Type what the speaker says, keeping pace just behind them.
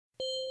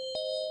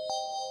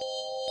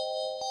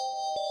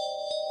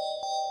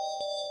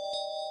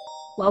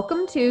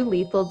Welcome to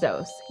Lethal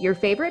Dose, your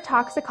favorite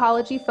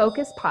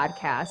toxicology-focused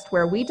podcast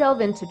where we delve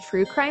into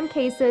true crime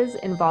cases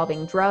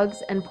involving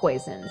drugs and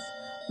poisons.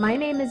 My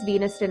name is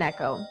Venus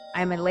Deneco.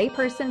 I'm a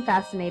layperson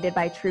fascinated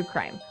by true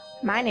crime.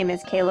 My name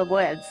is Caleb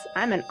Woods.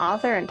 I'm an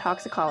author and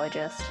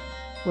toxicologist.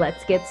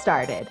 Let's get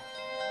started.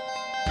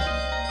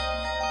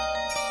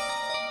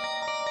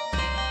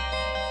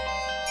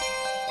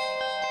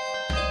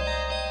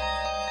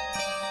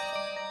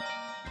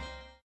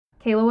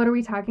 Kayla, what are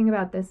we talking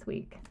about this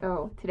week?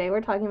 Oh, today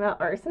we're talking about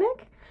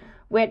arsenic,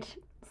 which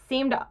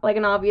seemed like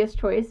an obvious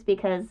choice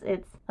because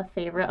it's a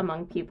favorite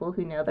among people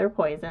who know their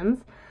poisons.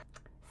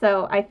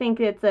 So I think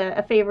it's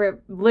a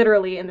favorite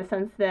literally in the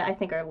sense that I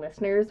think our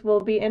listeners will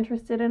be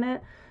interested in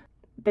it.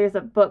 There's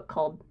a book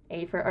called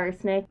A for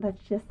Arsenic.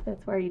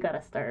 That's where you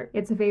gotta start.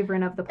 It's a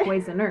favorite of the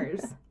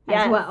poisoners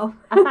Yes. as well.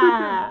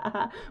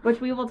 Which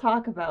we will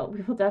talk about.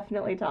 We will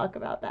definitely talk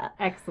about that.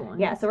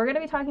 Excellent. Yeah, so we're going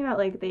to be talking about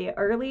like the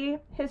early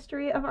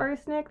history of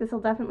arsenic. This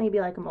will definitely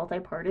be like a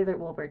multi-parter that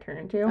we'll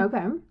return to.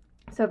 Okay.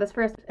 So this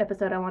first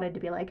episode I wanted to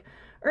be like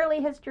early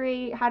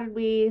history. How did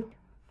we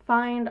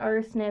find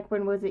arsenic?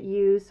 When was it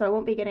used? So I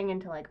won't be getting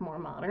into like more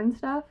modern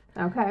stuff.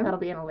 Okay. That'll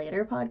be in a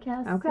later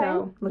podcast. Okay.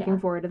 So, Looking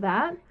forward to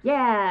that.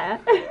 Yeah.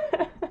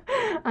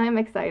 I'm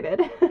excited.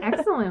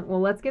 Excellent.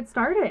 Well, let's get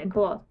started.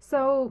 Cool.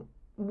 So,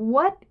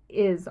 what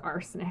is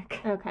arsenic?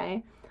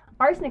 Okay.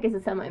 Arsenic is a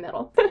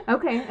semi-metal.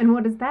 Okay, and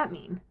what does that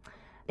mean?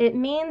 It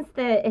means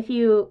that if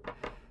you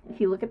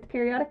look at the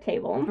periodic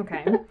table,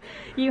 Okay.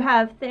 you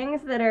have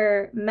things that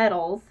are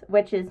metals,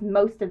 which is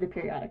most of the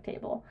periodic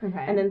table,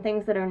 Okay. and then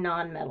things that are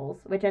non-metals,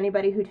 which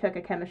anybody who took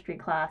a chemistry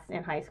class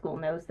in high school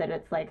knows that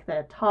it's like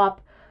the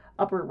top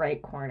upper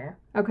right corner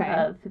Okay.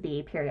 of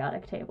the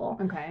periodic table.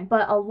 Okay.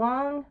 But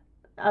along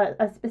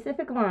a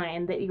specific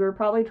line that you were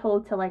probably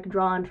told to like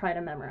draw and try to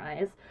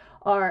memorize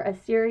are a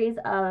series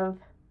of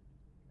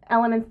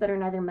elements that are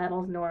neither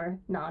metals nor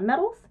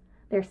non-metals.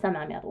 They're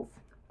semi-metals.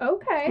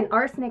 Okay. And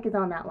arsenic is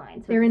on that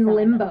line. So They're it's in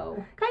semi-metal.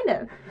 limbo.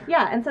 Kind of.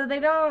 Yeah, and so they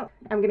don't,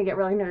 I'm going to get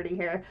really nerdy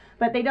here,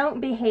 but they don't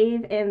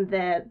behave in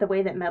the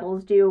way that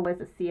metals do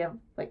with a sea of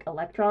like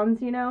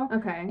electrons, you know,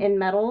 Okay. in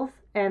metals,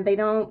 and they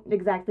don't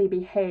exactly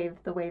behave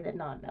the way that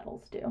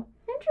non-metals do.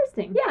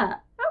 Interesting. Yeah.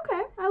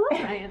 Okay. I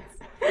love science.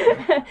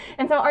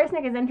 And so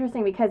arsenic is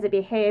interesting because it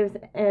behaves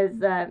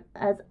as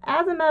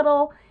a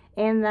metal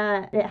in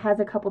that it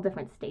has a couple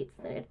different states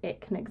that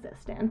it can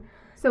exist in.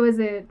 So is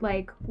it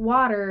like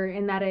water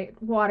in that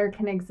water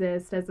can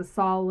exist as a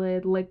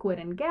solid, liquid,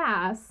 and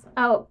gas?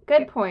 Oh,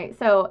 good point.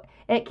 So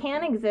it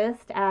can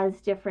exist as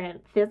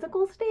different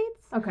physical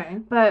states, Okay.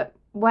 but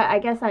what I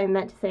guess I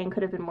meant to say and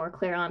could have been more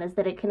clear on is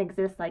that it can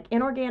exist like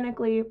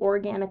inorganically,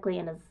 organically,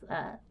 and as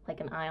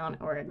like an ion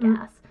or a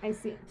gas. I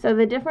see. So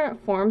the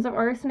different forms of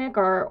arsenic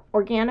are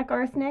organic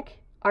arsenic,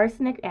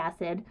 arsenic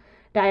acid,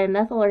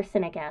 dimethyl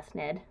arsenic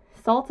acid,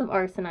 salts of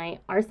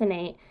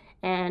arsenate,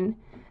 and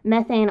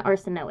methane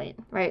arsenoate,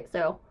 right?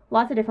 So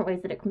lots of different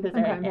ways that it can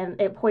present, Okay. and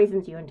it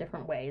poisons you in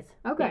different ways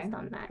Okay. based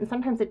on that. And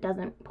sometimes it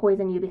doesn't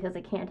poison you because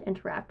it can't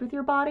interact with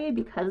your body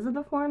because of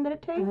the form that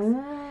it takes.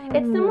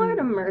 It's similar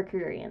to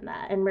mercury in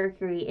that, and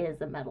mercury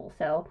is a metal,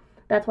 so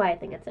that's why I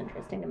think it's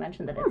interesting to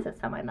mention that it's a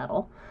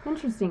semi-metal.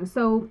 Interesting.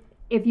 So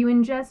if you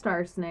ingest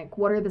arsenic,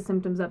 what are the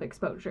symptoms of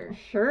exposure?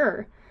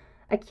 Sure.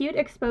 Acute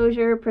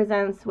exposure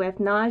presents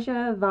with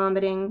nausea,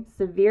 vomiting,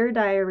 severe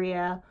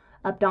diarrhea,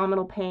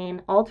 abdominal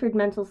pain, altered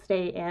mental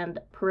state, and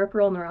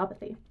peripheral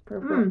neuropathy.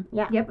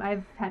 Yeah. Yep,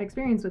 I've had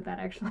experience with that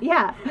actually.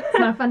 Yeah. It's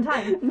not a fun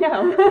time.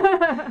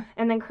 No.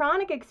 And then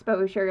chronic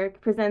exposure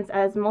presents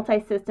as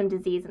multi-system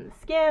disease in the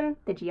skin,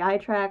 the GI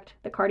tract,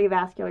 the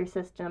cardiovascular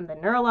system, the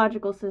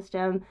neurological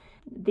system.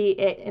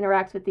 It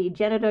interacts with the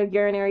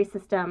genitourinary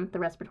system, the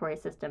respiratory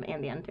system,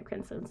 and the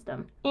endocrine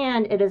system.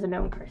 And it is a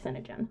known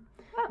carcinogen.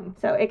 Oh.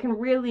 So it can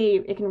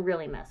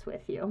really mess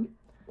with you.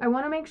 I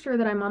want to make sure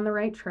that I'm on the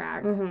right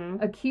track.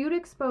 Mm-hmm. Acute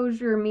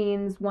exposure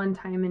means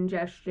one-time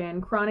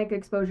ingestion. Chronic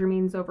exposure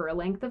means over a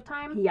length of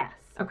time? Yes.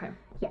 Okay.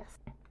 Yes.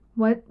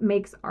 What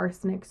makes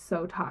arsenic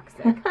so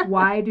toxic?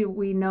 Why do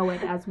we know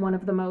it as one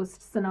of the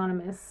most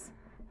synonymous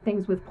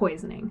things with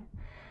poisoning?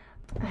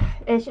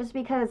 It's just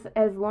because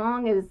as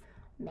long as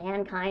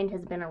mankind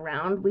has been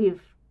around,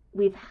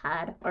 we've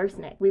had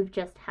arsenic. We've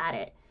just had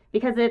it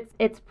because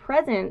it's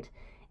present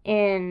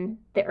in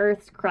the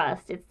Earth's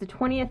crust. It's the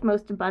 20th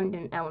most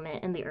abundant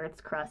element in the Earth's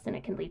crust, and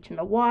it can leach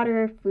into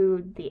water,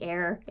 food, the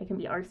air. It can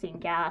be arsenic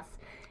gas,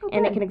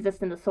 and it can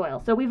exist in the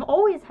soil. So we've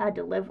always had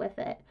to live with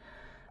it.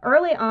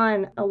 Early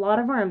on, a lot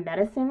of our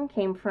medicine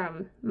came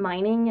from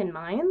mining and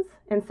mines,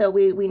 and so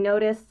we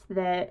noticed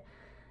that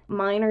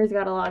miners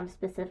got a lot of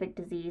specific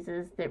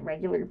diseases that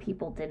regular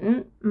people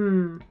didn't.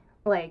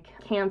 Like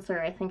cancer,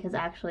 I think, is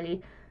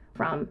actually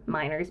from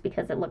miners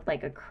because it looked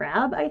like a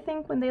crab, I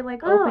think, when they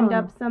like opened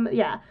up some.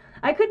 Yeah,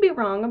 I could be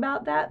wrong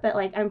about that, but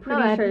like I'm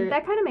pretty sure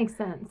that kind of makes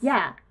sense.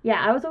 Yeah,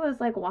 I was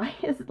always like, why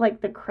is like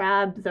the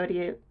crab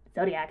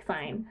zodiac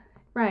sign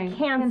right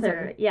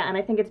cancer? Yeah, and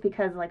I think it's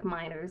because like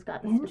miners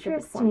got the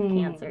specific form of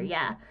cancer.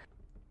 Yeah,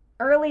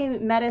 early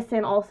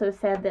medicine also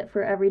said that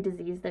for every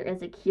disease there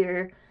is a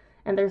cure,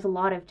 And there's a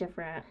lot of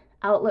different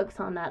outlooks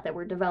on that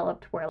were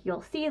developed where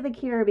you'll see the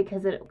cure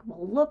because it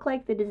will look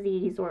like the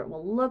disease or it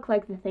will look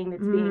like the thing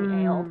that's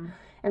being ailed.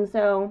 And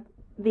so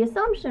the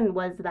assumption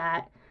was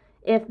that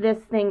if this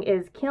thing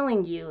is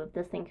killing you,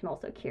 this thing can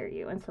also cure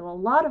you. And so a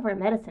lot of our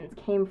medicines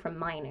came from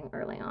mining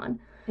early on.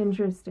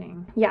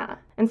 Interesting. Yeah.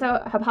 And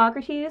so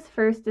Hippocrates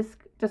first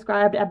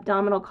described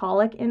abdominal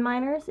colic in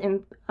miners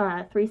in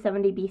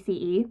 370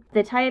 BCE.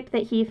 The type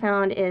that he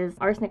found is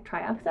arsenic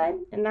trioxide,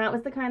 and that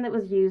was the kind that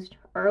was used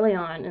early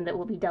on and that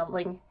we'll be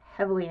delving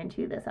heavily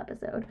into this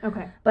episode.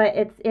 Okay. But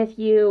it's if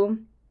you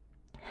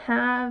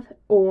have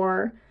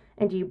ore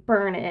and you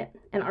burn it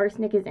and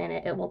arsenic is in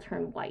it, it will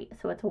turn white.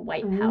 So it's a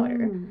white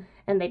powder.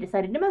 And they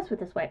decided to mess with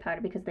this white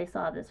powder because they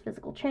saw this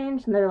physical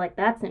change and they're like,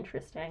 that's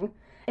interesting.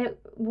 It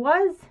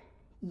was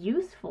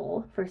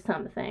useful for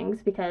some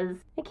things because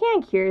it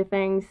can cure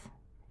things.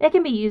 It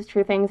can be used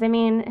for things. I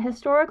mean,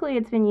 historically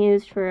it's been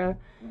used for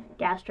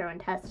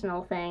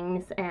gastrointestinal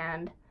things,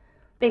 and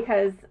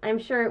because I'm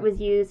sure it was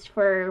used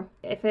for,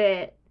 if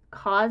it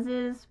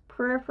causes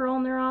peripheral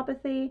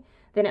neuropathy,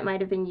 then it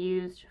might have been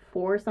used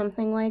for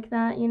something like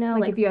that, you know?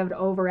 Like if you have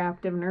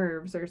overactive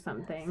nerves or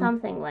something.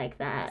 Something like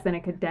that. Then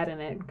it could deaden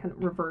it, kind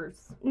of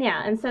reverse.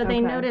 Yeah, and so they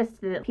noticed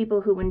that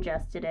people who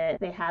ingested it,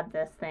 they had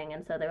this thing,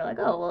 and so they were like,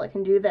 oh, well, it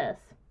can do this.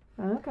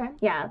 Okay.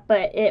 Yeah,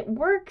 but it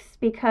works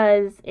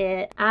because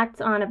it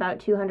acts on about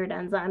 200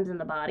 enzymes in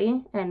the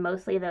body, and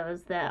mostly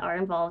those that are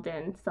involved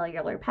in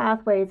cellular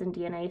pathways and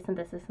DNA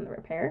synthesis and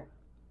repair.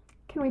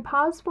 Can we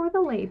pause for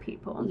the lay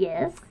people?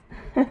 Yes.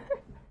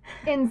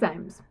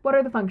 Enzymes. What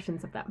are the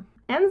functions of them?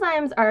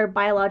 Enzymes are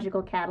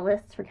biological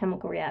catalysts for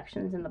chemical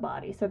reactions in the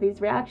body. So these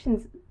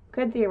reactions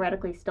could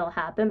theoretically still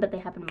happen, but they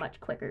happen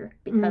much quicker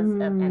because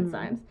of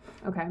enzymes.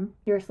 Okay.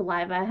 Your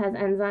saliva has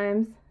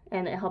enzymes,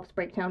 and it helps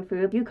break down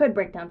food. You could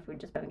break down food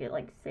just by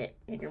it sit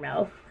in your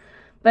mouth,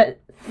 but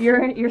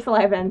your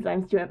saliva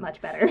enzymes do it much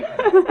better.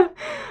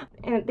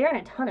 And they're in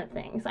a ton of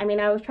things. I mean,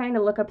 I was trying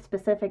to look up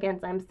specific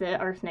enzymes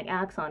that arsenic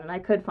acts on, and I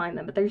could find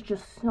them, but there's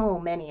just so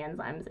many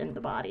enzymes in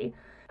the body.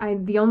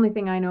 The only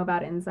thing I know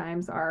about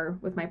enzymes are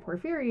with my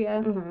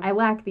porphyria. I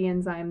lack the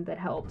enzyme that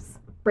helps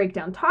break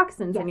down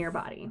toxins in your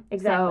body.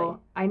 Exactly. So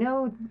I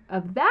know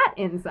of that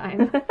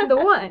enzyme, the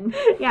one.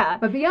 Yeah.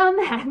 But beyond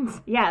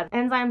that. Yeah,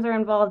 enzymes are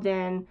involved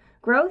in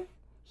growth,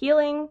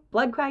 healing,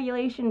 blood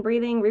coagulation,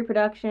 breathing,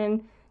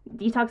 reproduction,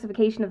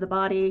 detoxification of the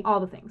body. All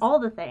the things. All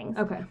the things.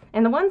 Okay.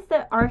 And the ones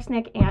that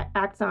arsenic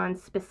acts on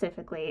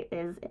specifically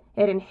is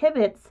it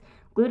inhibits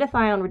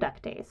glutathione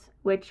reductase,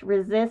 which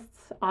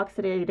resists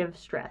oxidative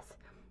stress.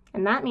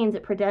 And that means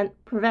it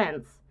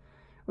prevents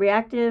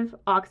reactive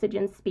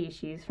oxygen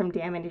species from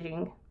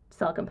damaging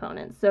cell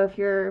components. So if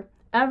you're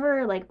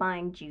ever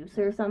buying juice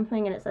or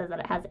something and it says that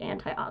it has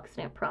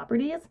antioxidant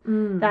properties,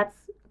 that's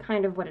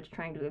kind of what it's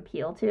trying to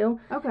appeal to.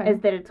 Okay. Is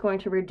that it's going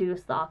to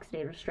reduce the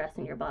oxidative stress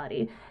in your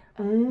body.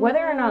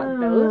 Whether or not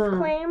those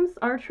claims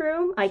are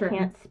true, I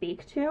can't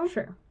speak to.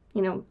 Sure.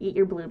 Eat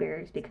your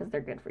blueberries because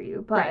they're good for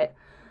you. But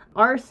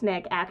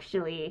arsenic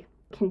actually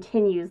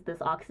continues this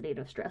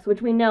oxidative stress,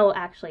 which we know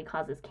actually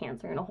causes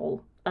cancer and a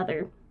whole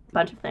other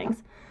bunch of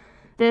things.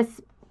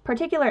 This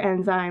particular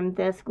enzyme,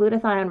 this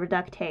glutathione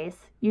reductase,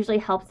 usually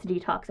helps to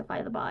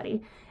detoxify the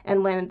body.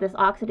 And when this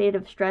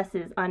oxidative stress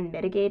is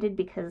unmitigated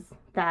because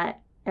that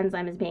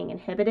enzyme is being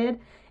inhibited,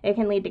 it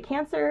can lead to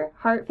cancer,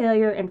 heart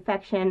failure,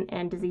 infection,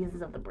 and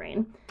diseases of the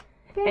brain.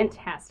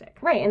 Fantastic.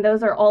 Right, and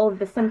those are all of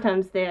the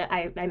symptoms that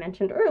I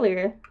mentioned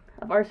earlier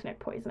of arsenic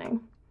poisoning.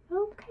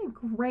 Okay,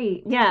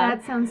 great. Yeah.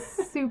 That sounds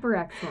super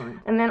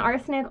excellent. And then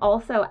arsenic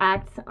also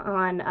acts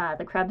on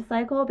the Krebs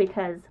cycle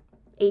because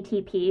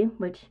ATP,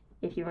 which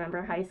if you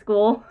remember high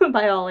school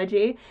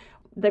biology,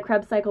 the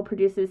Krebs cycle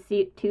produces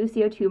two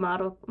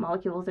CO2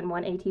 molecules and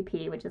one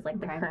ATP, which is the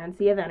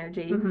currency of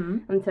energy.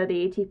 And so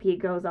the ATP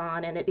goes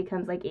on and it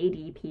becomes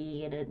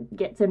ADP and it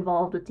gets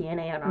involved with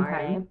DNA and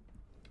RNA.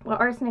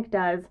 What arsenic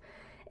does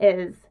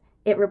is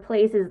it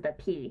replaces the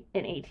P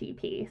in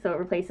ATP, so it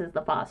replaces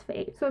the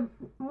phosphate. So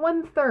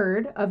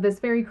 1/3 of this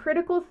very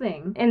critical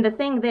thing. And the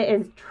thing that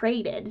is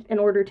traded in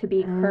order to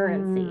be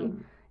currency.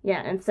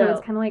 Yeah, and so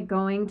it's kind of like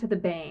going to the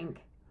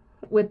bank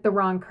with the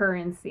wrong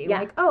currency.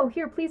 Yeah. Oh,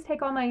 here, please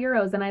take all my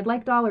euros and I'd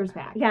like dollars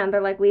back. Yeah, and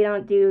they're like, we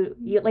don't do,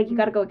 you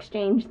got to go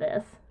exchange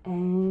this.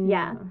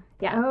 Yeah.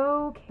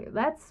 Okay,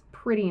 that's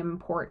pretty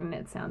important,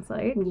 it sounds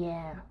like.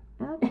 Yeah.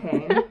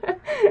 Okay.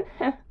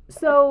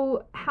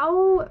 So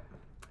how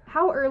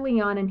early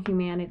on in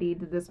humanity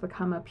did this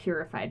become a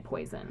purified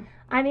poison?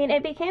 I mean,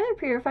 it became a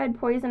purified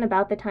poison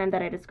about the time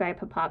that I described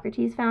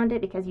Hippocrates found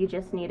it, because you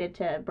just needed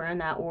to burn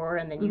that ore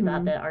and then you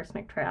got the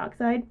arsenic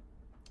trioxide.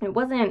 It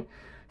wasn't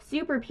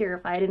super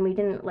purified, and we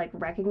didn't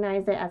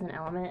recognize it as an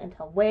element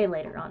until way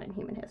later on in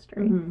human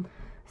history.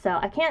 So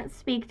I can't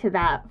speak to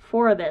that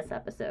for this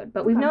episode,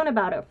 but we've known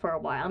about it for a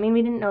while. I mean,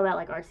 we didn't know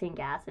about arsen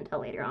gas until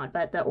later on,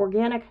 but the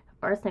organic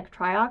arsenic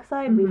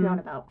trioxide we've known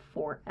about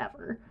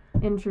forever.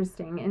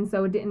 Interesting. And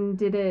so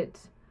did it,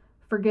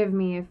 forgive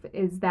me,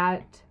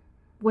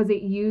 was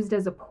it used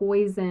as a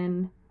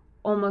poison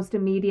almost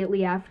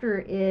immediately after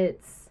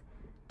its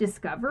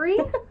discovery?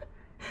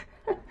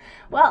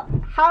 Well,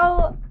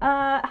 how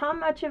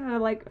much of a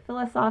like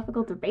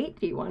philosophical debate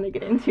do you want to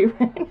get into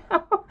right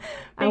now?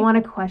 I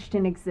want to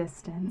question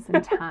existence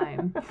and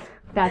time.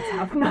 That's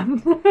how.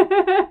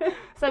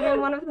 So again,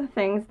 one of the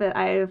things that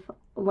I've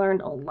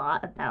learned a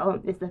lot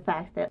about is the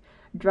fact that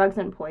drugs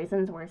and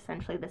poisons were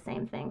essentially the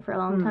same thing for a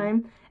long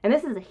time. And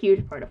this is a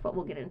huge part of what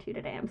we'll get into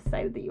today. I'm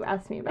excited that you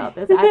asked me about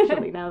this,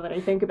 actually, now that I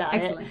think about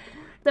Excellent. it.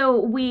 So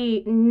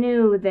we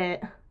knew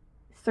that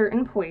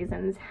certain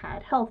poisons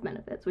had health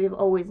benefits. We've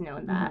always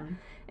known that. Mm-hmm.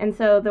 And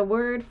so the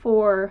word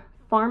for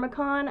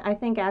pharmacon, I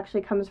think,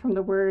 actually comes from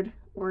the word,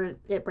 or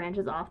it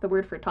branches off the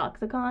word for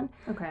toxicon.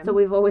 Okay. So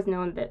we've always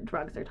known that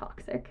drugs are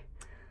toxic.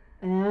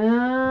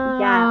 Oh.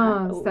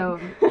 Yeah. So.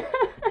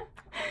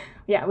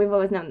 Yeah, we've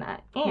always known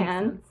that.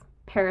 And Makes sense.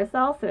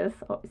 Paracelsus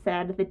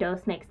said the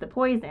dose makes the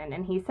poison,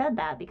 and he said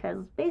that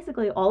because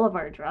basically all of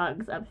our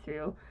drugs up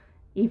through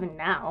even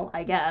now,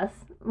 I guess,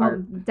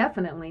 Well,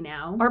 definitely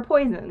now. are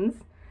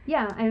poisons.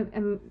 Yeah, I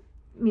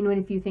mean,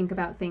 if you think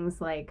about things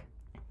like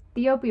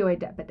the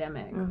opioid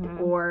epidemic,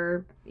 Mhm.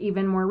 or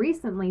even more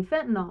recently,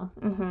 fentanyl,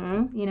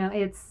 Mm-hmm. you know,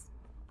 it's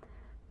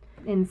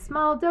in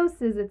small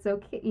doses, it's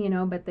okay, you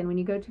know, but then when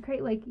you go to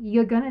create, like,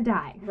 you're gonna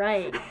die.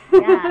 Right.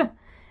 Yeah.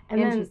 And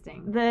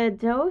Interesting. then the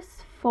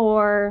dose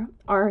for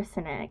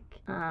arsenic.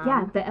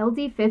 Yeah, the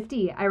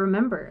LD50, I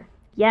remember.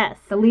 Yes.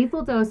 The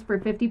lethal dose for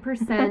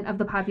 50% of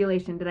the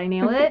population. Did I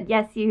nail it?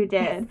 Yes, you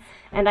did.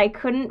 And I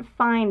couldn't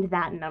find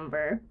that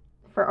number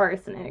for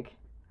arsenic.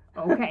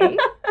 Okay.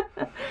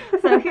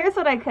 So here's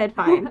what I could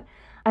find.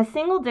 A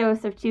single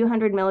dose of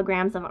 200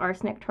 milligrams of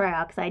arsenic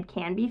trioxide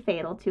can be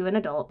fatal to an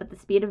adult, but the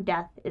speed of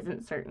death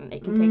isn't certain.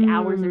 It can take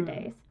hours or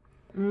days.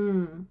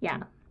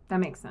 Yeah. That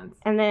makes sense.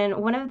 And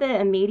then one of the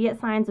immediate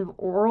signs of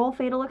oral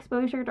fatal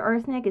exposure to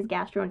arsenic is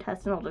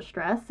gastrointestinal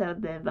distress, so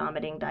the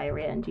vomiting,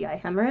 diarrhea, and GI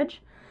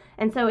hemorrhage.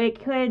 And so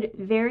it could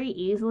very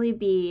easily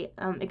be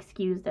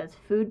excused as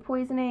food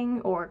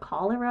poisoning or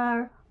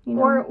cholera. You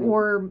know?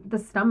 Or the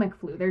stomach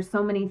flu. There's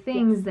so many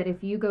things that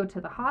if you go to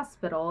the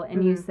hospital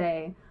and you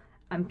say,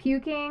 I'm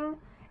puking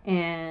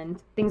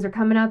and things are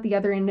coming out the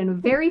other end in a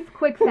very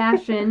quick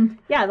fashion.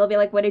 Yeah, they'll be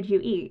like, what did you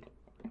eat?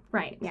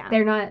 Right. Yeah.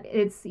 They're not,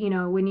 it's, you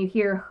know, when you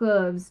hear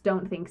hooves,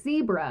 don't think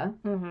zebra,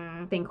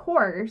 think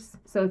horse.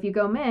 So if you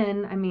go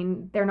in, I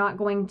mean, they're not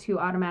going to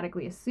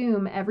automatically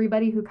assume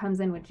everybody who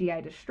comes in with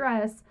GI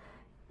distress,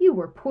 you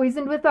were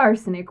poisoned with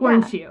arsenic,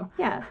 weren't you?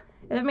 Yeah.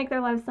 It would make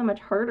their lives so much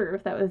harder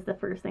if that was the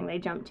first thing they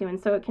jumped to. And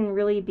so it can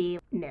really be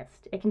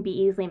missed. It can be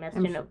easily missed,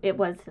 and it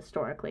was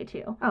historically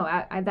too.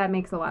 Oh, that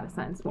makes a lot of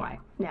sense. Why?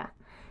 Yeah.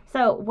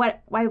 So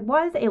what I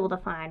was able to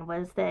find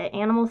was that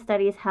animal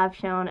studies have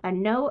shown a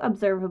no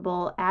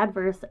observable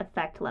adverse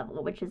effect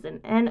level, which is an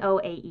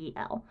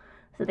NOAEL.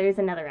 So there's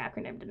another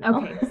acronym to know.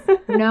 Okay.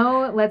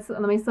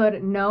 Let me slow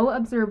it. No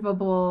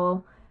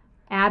observable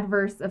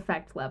adverse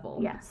effect level.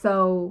 Yes.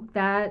 So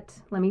that,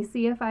 let me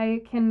see if I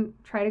can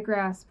try to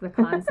grasp the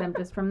concept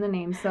just from the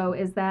name. So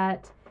is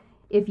that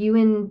if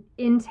you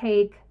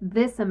intake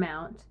this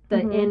amount, the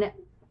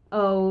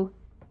NOAEL,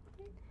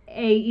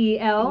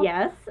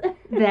 Yes.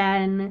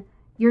 then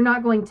you're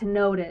not going to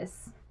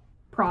notice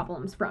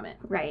problems from it.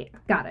 Right.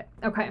 Got it.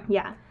 Okay.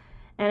 Yeah.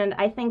 And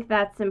I think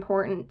that's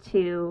important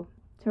to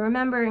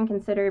remember and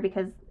consider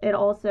because it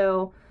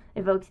also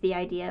evokes the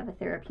idea of a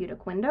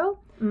therapeutic window,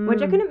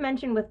 which I couldn't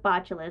mention with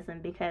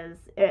botulism because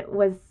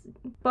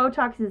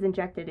Botox is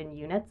injected in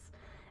units.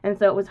 And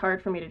so it was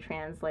hard for me to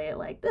translate,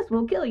 like, this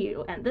will kill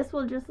you, and this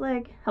will just,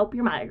 like, help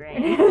your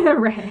migraine.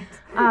 Right.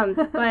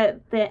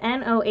 But the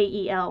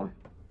NOAEL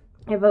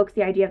evokes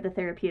the idea of the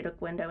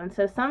therapeutic window. And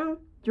so some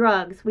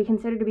drugs we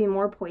consider to be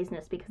more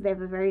poisonous because they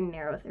have a very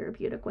narrow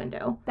therapeutic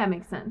window. That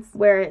makes sense.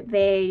 Where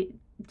they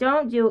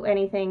don't do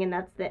anything, and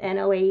that's the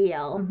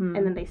NOAEL, and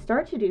then they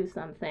start to do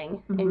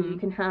something, and you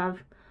can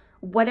have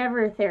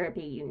whatever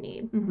therapy you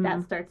need.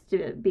 That starts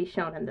to be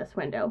shown in this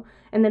window.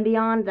 And then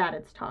beyond that,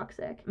 it's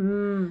toxic.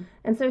 And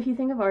so if you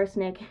think of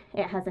arsenic,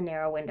 it has a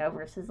narrow window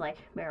versus like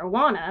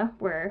marijuana,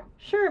 where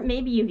sure,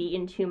 maybe you've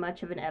eaten too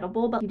much of an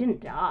edible, but you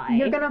didn't die.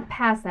 You're going to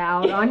pass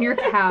out on your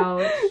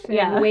couch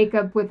and wake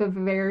up with a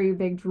very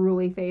big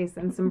drooly face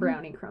and some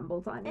brownie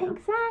crumbles on you.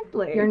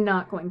 Exactly. You're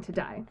not going to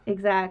die.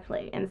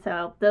 Exactly. And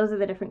so those are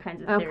the different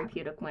kinds of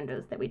therapeutic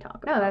windows that we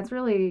talk about. No, that's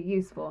really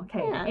useful.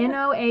 Okay, Yeah.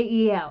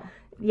 NOAEL.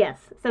 Yes.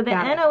 So the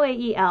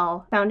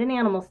NOAEL found in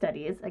animal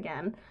studies,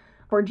 again,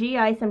 for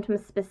GI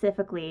symptoms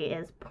specifically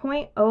is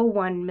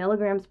 0.01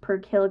 milligrams per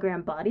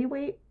kilogram body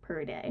weight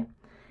per day.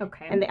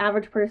 Okay. And the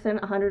average person,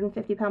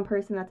 150-pound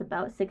person, that's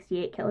about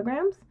 68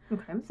 kilograms.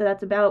 Okay. So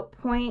that's about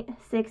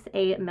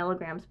 0.68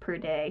 milligrams per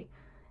day.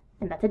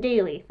 And that's a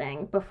daily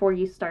thing before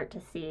you start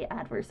to see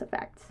adverse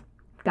effects.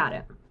 Got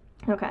it.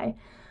 Okay.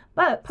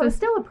 But so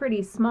still a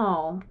pretty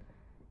small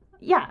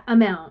yeah,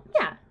 amount.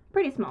 Yeah.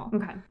 Pretty small.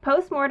 Okay.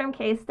 Post-mortem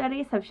case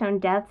studies have shown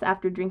deaths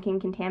after drinking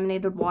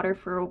contaminated water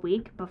for a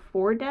week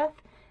before death,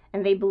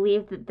 and they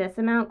believe that this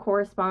amount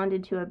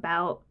corresponded to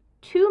about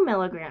 2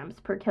 milligrams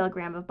per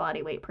kilogram of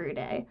body weight per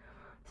day.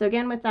 So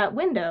again, with that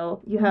window,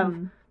 you have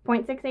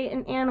 0.68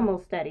 in animal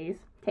studies,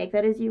 take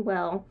that as you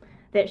will,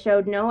 that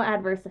showed no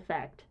adverse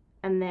effect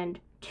and then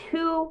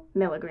 2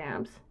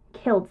 milligrams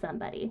killed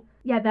somebody.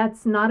 Yeah,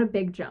 that's not a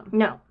big jump.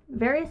 No,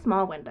 very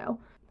small window.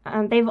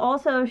 They've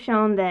also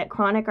shown that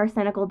chronic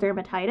arsenical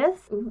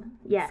dermatitis. Ooh.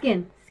 Yeah.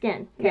 Skin.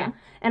 Skin, Okay. yeah.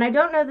 And I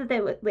don't know that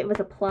it was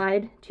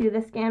applied to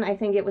the skin. I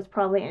think it was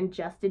probably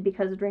ingested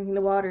because of drinking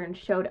the water and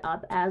showed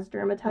up as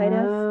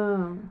dermatitis.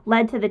 Oh.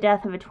 Led to the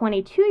death of a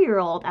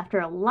 22-year-old after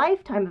a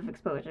lifetime of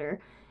exposure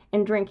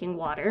in drinking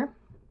water.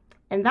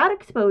 And that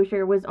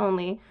exposure was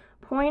only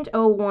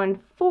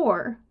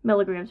 0.014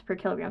 milligrams per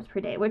kilograms per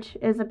day, which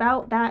is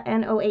about that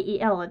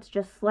NOAEL. It's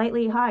just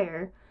slightly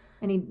higher.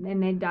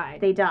 And they died.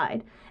 They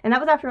died. And that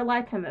was after a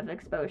lifetime of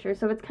exposure.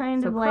 So it's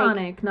kind of like...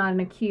 chronic, not an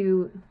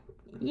acute.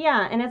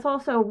 Yeah, and it's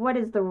also what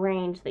is the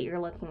range that you're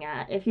looking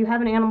at. If you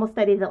have an animal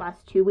study that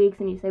lasts 2 weeks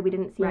and you say we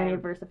didn't see any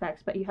adverse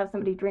effects, but you have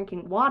somebody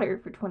drinking water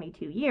for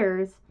 22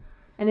 years...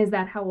 And is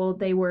that how old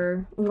they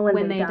were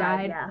when they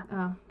died? Yeah.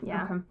 Oh,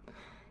 yeah. Okay.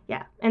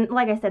 Yeah, and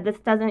like I said, this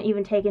doesn't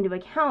even take into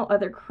account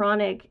other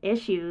chronic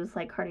issues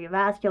like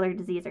cardiovascular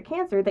disease or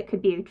cancer that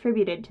could be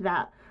attributed to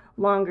that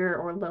longer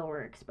or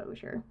lower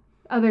exposure.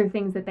 Other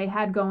things that they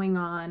had going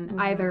on,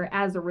 either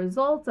as a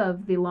result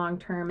of the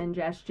long-term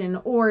ingestion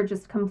or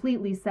just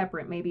completely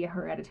separate, maybe a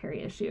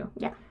hereditary issue.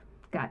 Yeah.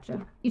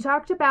 Gotcha. You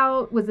talked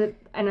about,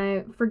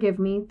 forgive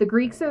me, the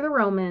Greeks or the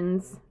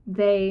Romans,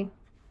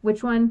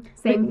 which one?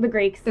 Same. The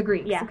Greeks. The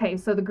Greeks. Yeah. Okay,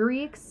 so the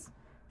Greeks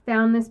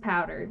found this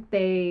powder.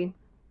 They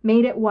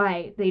made it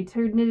white. They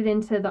turned it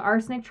into the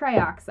arsenic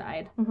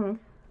trioxide. Mm-hmm.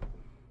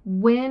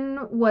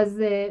 When was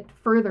it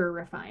further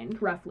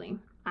refined, roughly?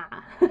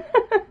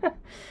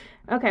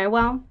 Okay,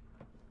 well,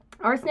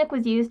 arsenic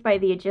was used by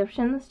the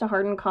Egyptians to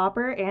harden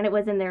copper, and it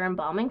was in their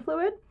embalming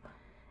fluid.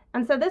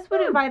 And so this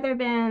would have either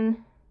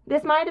been...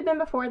 This might have been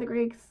before the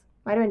Greeks,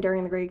 might have been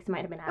during the Greeks,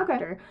 might have been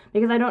after. Okay.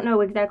 Because I don't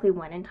know exactly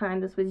when in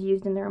time this was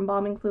used in their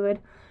embalming fluid.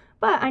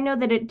 But I know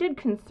that it did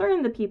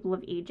concern the people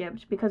of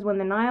Egypt, because when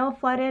the Nile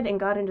flooded and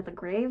got into the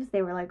graves,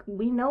 they were like,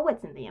 we know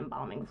what's in the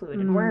embalming fluid,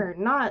 and we're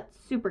not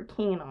super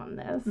keen on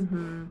this.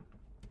 Mm-hmm.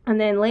 And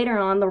then later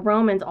on, the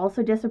Romans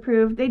also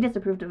disapproved. They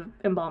disapproved of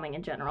embalming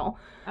in general.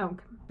 Okay.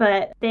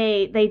 But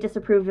they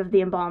disapproved of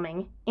the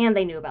embalming, and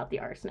they knew about the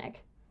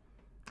arsenic.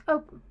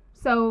 Oh,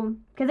 so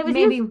Because it was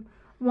maybe used...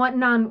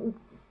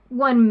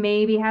 one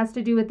maybe has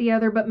to do with the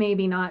other, but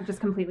maybe not, just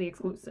completely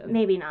exclusive.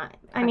 Maybe not.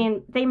 I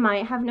mean, they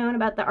might have known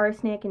about the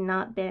arsenic and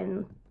not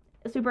been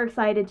super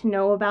excited to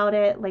know about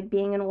it, like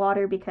being in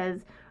water,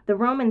 because the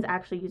Romans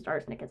actually used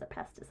arsenic as a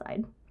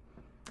pesticide.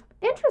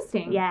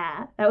 Interesting.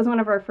 Yeah, that was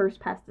one of our first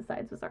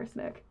pesticides was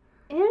arsenic.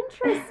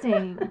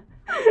 Interesting.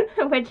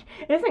 Which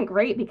isn't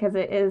great because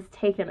it is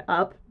taken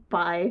up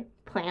by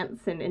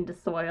plants and into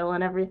soil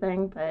and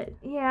everything, but...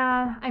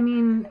 Yeah, I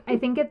mean, I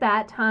think at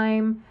that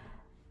time,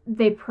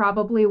 they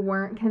probably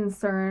weren't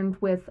concerned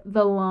with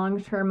the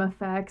long-term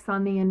effects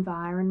on the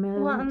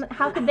environment. Well, and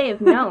how could they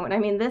have known? I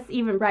mean, this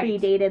even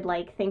predated,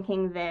 like,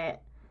 thinking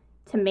that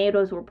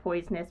tomatoes were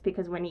poisonous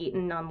because when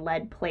eaten on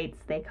lead plates,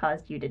 they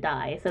caused you to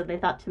die. So they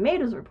thought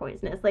tomatoes were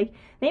poisonous. Like,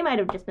 they might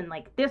have just been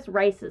like, this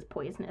rice is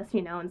poisonous,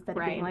 you know, instead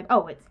of being like,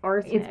 oh, it's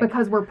arsenic. It's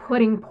because we're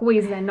putting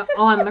poison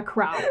on the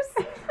crops.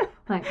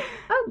 Like,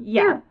 oh,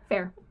 yeah.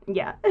 Fair.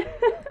 Yeah.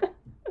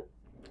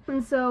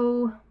 And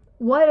so,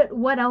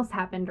 what else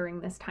happened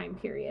during this time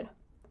period?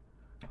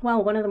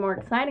 Well, one of the more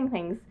exciting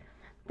things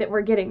that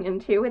we're getting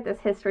into with this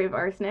history of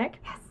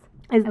arsenic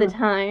is the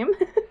time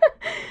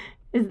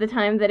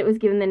that it was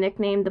given the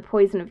nickname the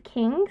Poison of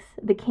Kings,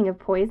 the King of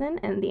Poison,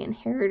 and the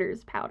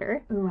Inheritors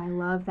Powder. Ooh, I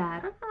love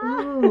that.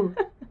 Ooh.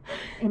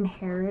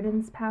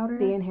 Inheritance powder?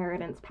 The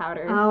Inheritance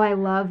Powder. Oh, I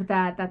love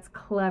that. That's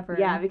clever.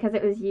 Yeah, because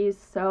it was used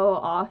so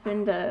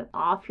often to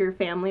off your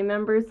family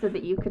members so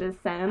that you could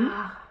ascend.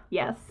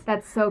 Yes.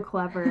 That's so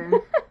clever.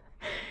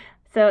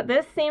 So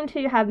this seemed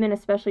to have been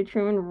especially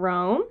true in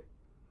Rome.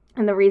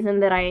 And the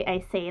reason that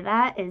I say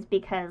that is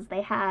because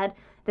they had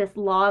this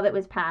law that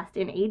was passed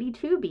in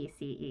 82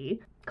 BCE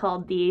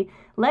called the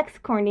Lex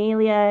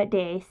Cornelia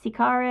de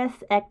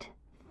Sicaris et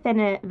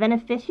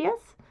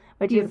Beneficius,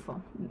 which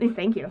Beautiful. is...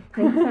 Thank you.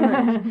 Thank you so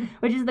much.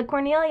 Which is the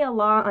Cornelia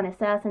law on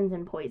assassins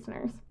and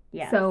poisoners.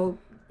 Yes. So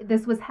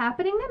this was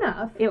happening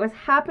enough. It was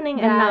happening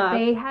that enough.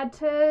 They had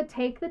to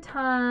take the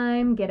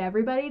time, get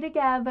everybody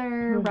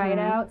together, write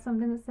out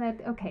something that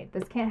said, okay,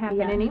 this can't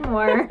happen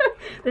anymore.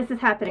 This is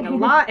happening a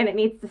lot and it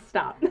needs to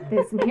stop.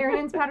 This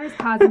inheritance pattern is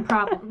causing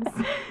problems.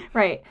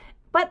 Right.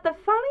 But the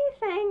funny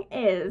thing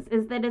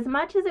is that as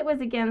much as it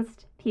was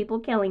against people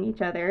killing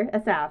each other,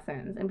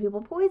 assassins, and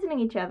people poisoning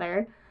each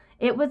other,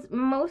 it was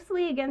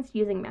mostly against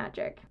using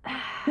magic.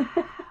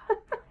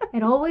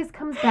 It always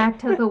comes back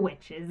to the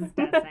witches,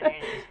 doesn't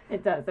it?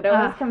 It does. It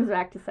always comes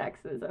back to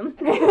sexism.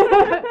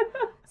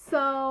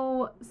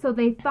 So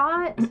they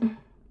thought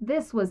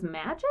this was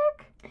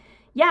magic?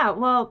 Yeah,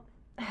 well,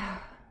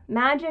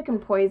 magic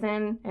and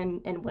poison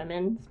and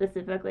women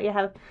specifically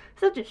have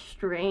such a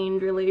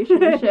strained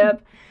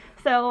relationship.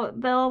 So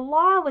the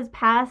law was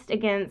passed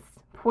against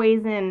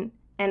poison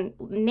and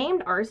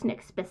named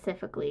arsenic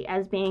specifically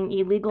as being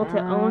illegal to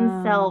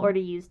own, sell, or to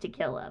use to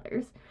kill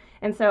others.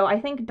 And so I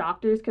think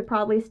doctors could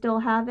probably still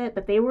have it,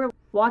 but they were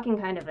walking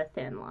kind of a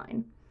thin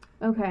line.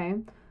 Okay.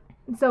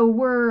 So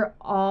were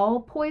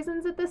all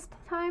poisons at this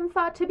time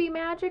thought to be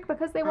magic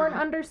because they weren't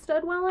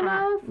understood well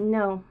enough?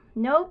 No.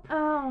 Nope.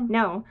 Oh.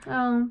 No.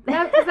 Oh.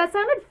 That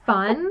sounded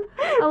fun.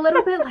 A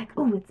little bit like,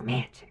 oh, it's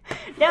magic.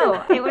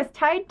 No, it was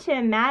tied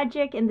to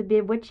magic and the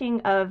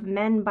bewitching of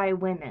men by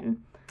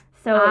women.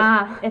 So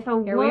if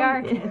a here we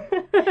are.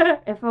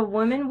 if a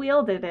woman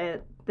wielded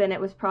it, then it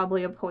was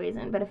probably a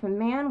poison. But if a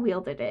man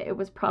wielded it, it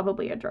was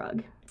probably a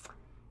drug.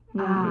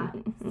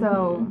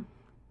 So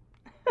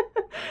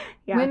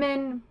Yeah.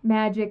 women,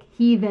 magic,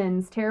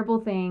 heathens, terrible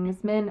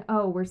things. Men,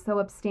 oh, we're so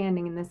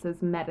upstanding and this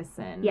is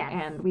medicine. Yes.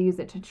 And we use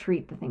it to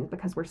treat the things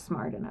because we're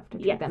smart enough to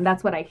treat Yes. them.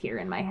 That's what I hear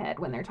in my head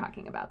when they're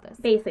talking about this.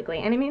 Basically.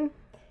 And I mean,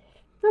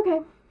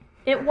 Okay.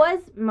 it was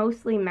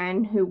mostly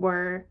men who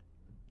were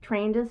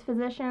trained as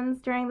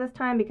physicians during this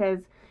time because,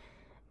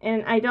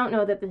 and I don't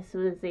know that this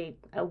was a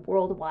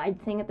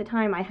worldwide thing at the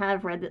time. I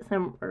have read that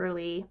some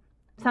early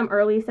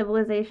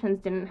civilizations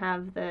didn't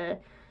have the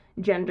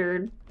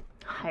gendered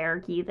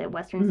hierarchy that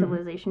Western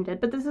civilization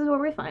did, but this is where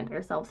we find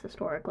ourselves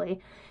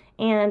historically.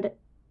 And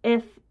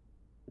if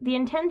the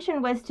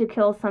intention was to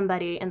kill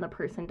somebody and the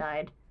person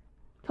died,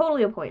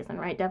 totally a poison,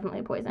 right? Definitely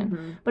a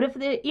poison. But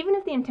even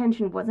if the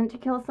intention wasn't to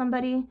kill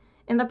somebody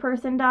and the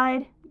person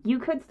died, you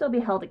could still be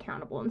held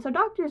accountable. And so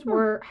doctors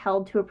were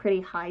held to a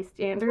pretty high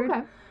standard.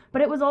 Okay.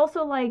 But it was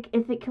also like,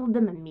 if it killed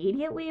them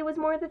immediately, it was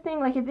more the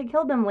thing. Like, if it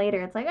killed them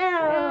later, it's like,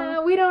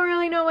 We don't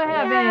really know what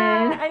happened.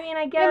 Yeah, I mean,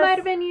 I guess. It might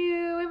have been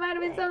you. It might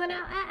have been something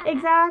else.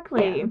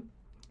 Exactly. Yeah.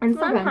 And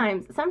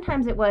Okay.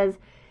 sometimes it was,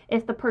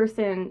 if the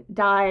person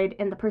died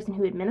and the person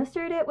who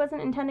administered it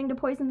wasn't intending to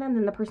poison them,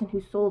 then the person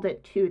who sold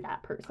it to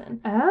that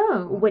person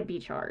Oh. would be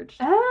charged.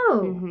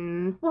 Oh.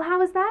 Mm-hmm. Well,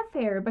 how is that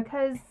fair?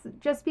 Because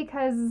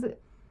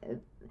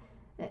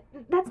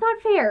that's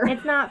not fair.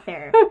 It's not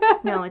fair.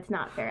 No, it's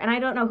not fair. And I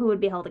don't know who would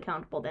be held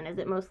accountable then. Is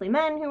it mostly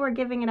men who are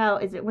giving it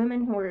out? Is it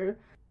women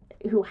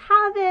who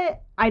have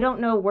it? I don't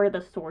know where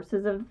the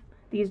sources of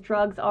these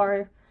drugs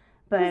are,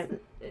 but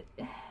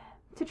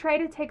To try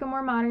to take a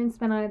more modern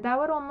spin on it, that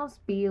would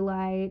almost be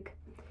like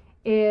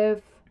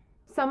if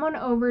someone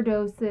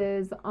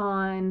overdoses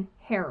on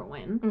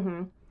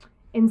heroin,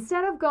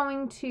 instead of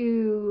going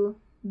to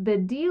the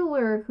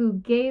dealer who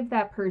gave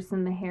that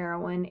person the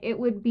heroin, it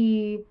would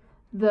be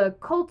the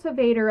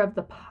cultivator of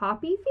the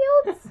poppy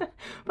fields.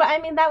 But I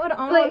mean, that would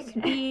almost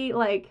be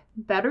like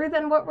better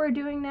than what we're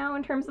doing now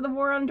in terms of the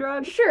war on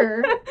drugs.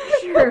 Sure.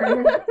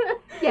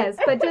 Yes,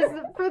 but just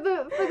for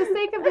the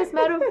sake of this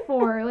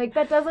metaphor, like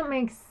that doesn't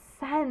make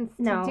sense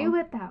No. to do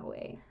it that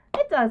way.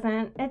 It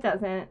doesn't.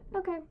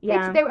 Okay.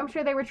 Yeah. I'm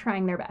sure they were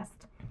trying their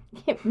best.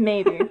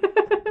 Maybe.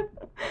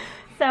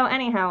 So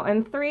anyhow,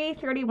 in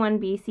 331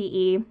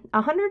 BCE,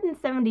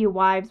 170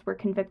 wives were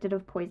convicted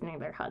of poisoning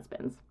their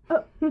husbands.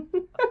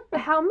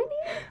 How many?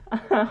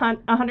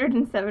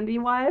 170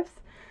 wives.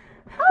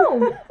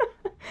 Oh.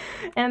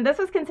 And this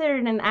was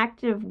considered an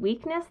act of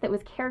weakness that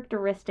was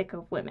characteristic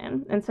of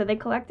women. And so they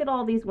collected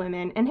all these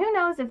women, and who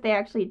knows if they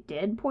actually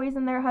did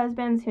poison their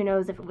husbands, who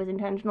knows if it was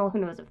intentional, who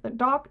knows if the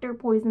doctor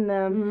poisoned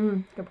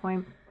them. Good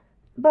point.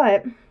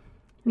 But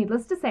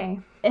Needless to say.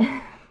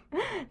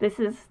 this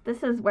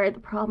is where the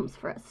problems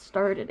for us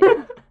started.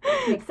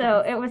 Makes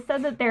So it was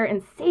said that their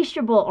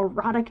insatiable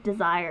erotic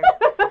desire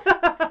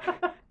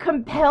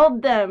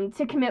compelled them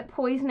to commit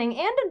poisoning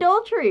and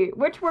adultery,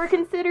 which were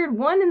considered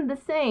one and the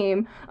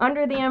same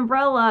under the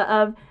umbrella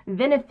of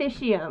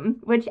beneficium,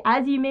 which,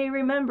 as you may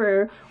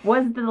remember,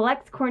 was the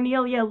Lex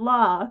Cornelia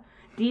law,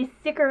 de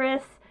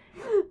sicaris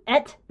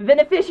et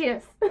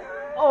beneficius.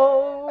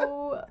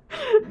 Oh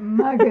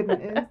my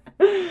goodness.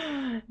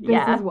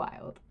 This is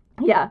wild.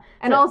 Yeah.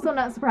 And also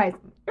not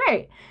surprising.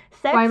 Right.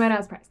 Why am I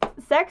not surprised?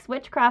 Sex,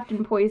 witchcraft,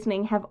 and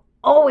poisoning have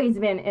always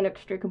been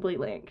inextricably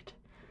linked.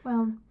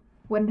 Well,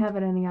 wouldn't have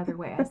it any other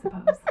way, I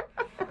suppose.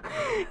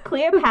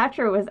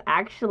 Cleopatra was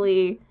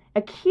actually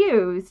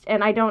accused,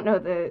 and I don't know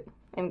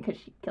because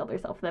she killed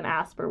herself with an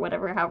asp or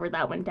whatever, however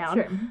that went down.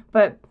 Sure.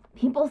 But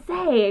people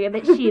say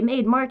that she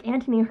made Mark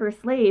Antony her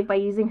slave by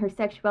using her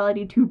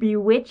sexuality to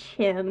bewitch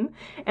him,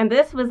 and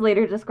this was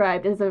later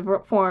described as a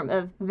form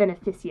of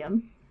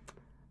beneficium.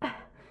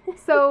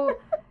 So,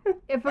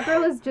 if a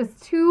girl is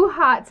just too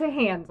hot to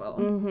handle,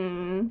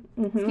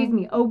 excuse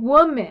me, a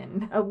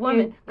woman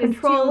is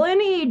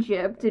controlling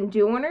Egypt and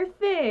doing her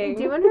thing.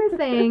 doing her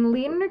thing,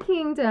 leading her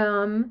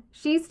kingdom,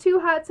 she's too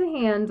hot to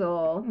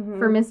handle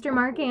for Mr.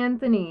 Mark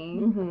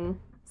Anthony.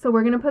 So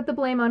we're going to put the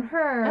blame on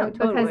her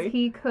because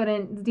he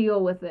couldn't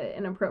deal with it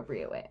in an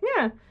appropriate way.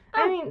 Yeah.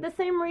 I mean, the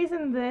same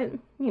reason that,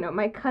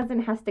 my cousin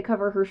has to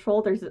cover her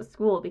shoulders at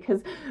school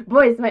because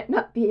boys might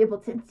not be able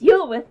to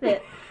deal with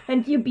it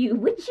and you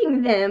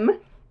bewitching them.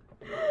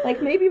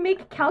 Like, maybe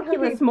make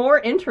calculus more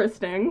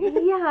interesting.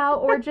 Yeah,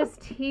 or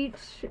just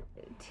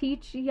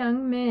teach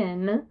young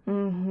men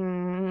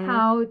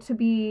how to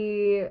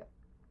be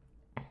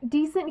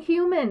decent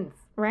humans.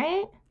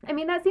 Right? I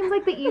mean, that seems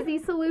like the easy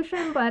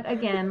solution, but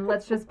again,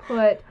 let's just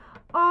put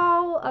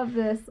all of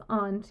this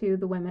onto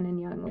the women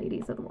and young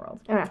ladies of the world.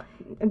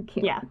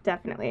 Yeah,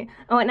 definitely.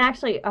 Oh, and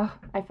actually,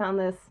 I found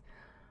this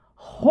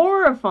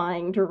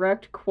horrifying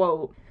direct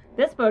quote.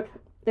 This book,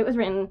 it was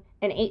written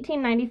in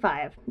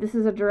 1895. This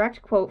is a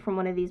direct quote from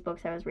one of these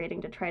books I was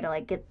reading to try to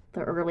like get the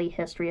early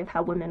history of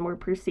how women were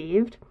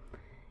perceived.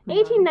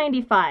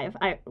 1895,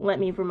 let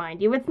me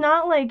remind you, it's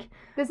not like...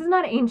 This is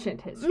not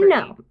ancient history.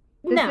 No.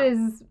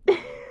 This is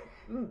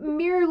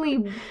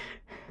merely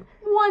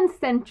 1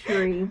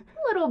 century, a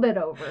little bit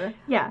over.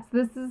 Yeah. So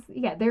this is,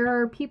 there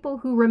are people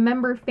who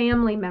remember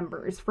family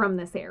members from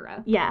this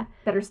era. Yeah.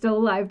 That are still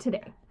alive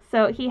today.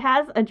 So he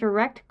has a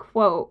direct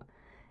quote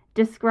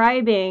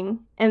describing,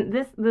 and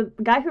the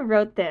guy who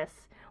wrote this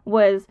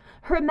was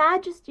Her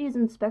Majesty's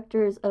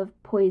Inspectors of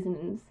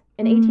Poisons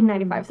in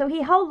 1895. So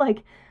he held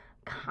like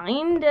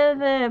kind of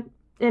an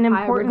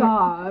important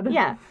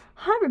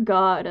high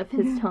regard of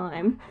his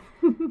time.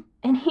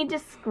 And he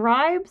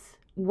describes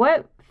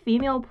what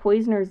female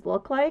poisoners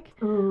look like,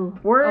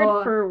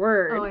 word for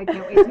word. Oh, I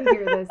can't wait to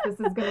hear this. This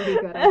is going to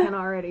be good. I can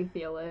already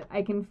feel it.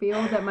 I can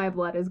feel that my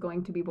blood is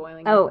going to be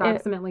boiling in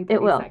approximately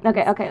 30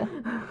 seconds. Okay.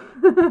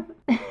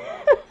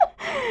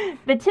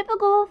 The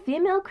typical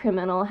female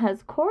criminal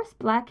has coarse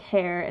black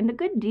hair and a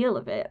good deal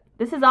of it.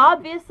 This is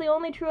obviously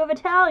only true of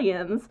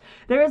Italians.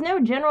 There is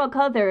no general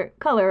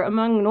color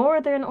among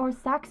northern or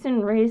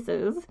Saxon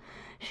races.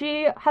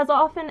 She has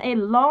often a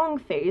long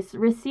face,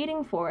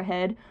 receding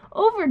forehead,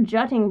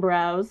 over-jutting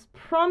brows,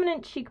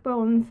 prominent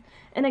cheekbones,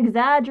 an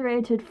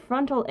exaggerated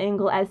frontal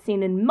angle as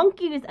seen in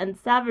monkeys and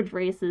savage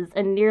races,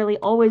 and nearly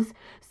always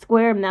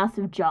square,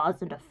 massive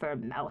jaws and a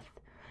firm mouth.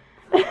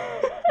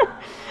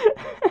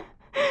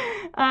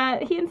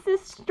 He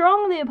insists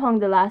strongly upon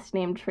the last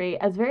named trait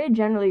as very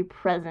generally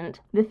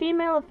present. The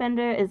female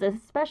offender is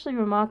especially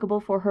remarkable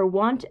for her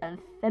want of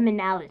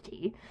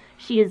femininity.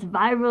 She is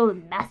virile,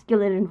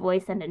 masculine in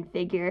voice and in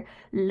figure,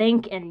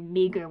 lank and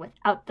meager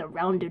without the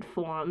rounded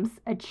forms,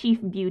 a chief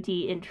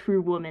beauty in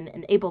true woman,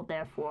 and able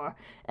therefore,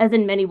 as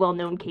in many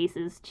well-known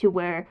cases, to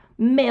wear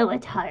male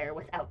attire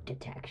without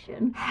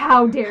detection.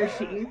 How dare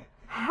she?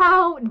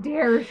 How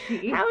dare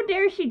she? How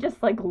dare she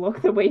just, like,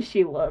 look the way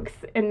she looks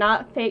and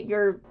not fit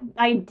your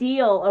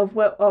ideal of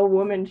what a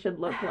woman should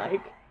look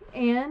like.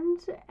 And,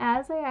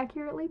 as I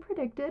accurately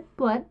predicted,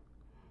 blood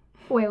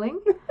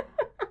boiling.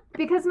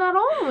 Because not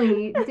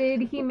only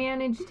did he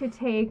manage to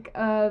take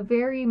a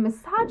very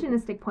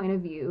misogynistic point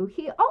of view,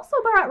 he also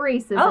brought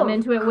racism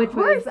into it, which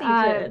was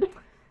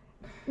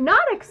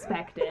not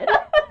expected.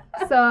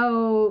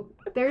 So,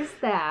 there's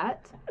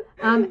that.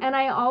 And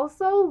I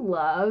also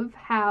love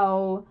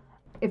how...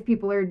 if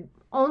people are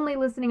only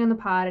listening on the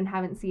pod and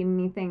haven't seen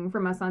anything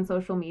from us on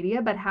social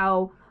media, but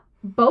how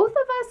both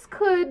of us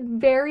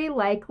could very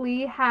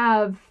likely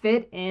have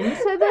fit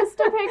into this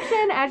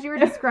depiction as you were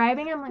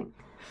describing. I'm like,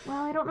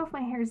 well, I don't know if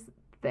my hair's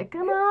thick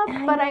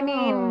enough, but I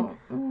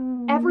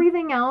mean,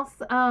 everything else,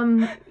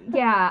 I'm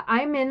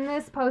in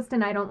this post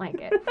and I don't like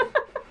it.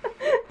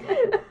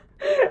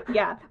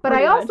 Yeah. But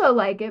I also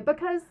like it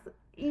because,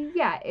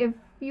 if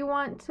you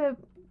want to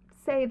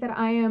say that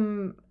I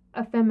am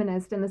a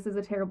feminist and this is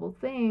a terrible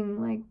thing,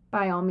 like,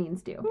 by all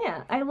means do.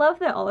 Yeah, I love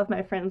that all of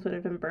my friends would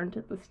have been burnt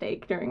at the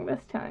stake during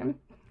this time.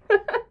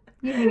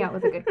 You hang out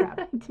with a good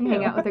crowd. You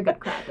hang out with a good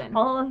crowd then.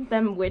 All of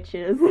them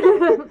witches.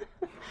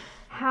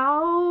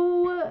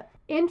 How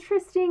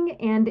interesting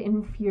and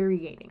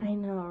infuriating. I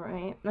know,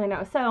 right? I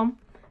know. So,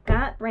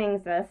 that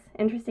brings us,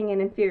 interesting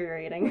and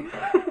infuriating,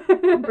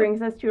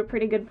 brings us to a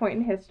pretty good point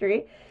in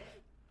history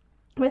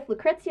with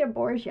Lucrezia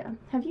Borgia.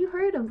 Have you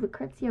heard of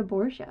Lucrezia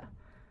Borgia?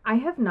 I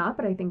have not,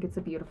 but I think it's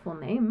a beautiful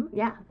name.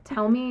 Yeah.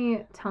 Tell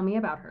me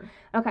about her.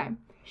 Okay.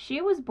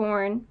 She was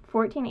born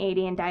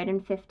 1480 and died in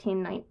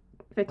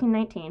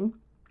 1519.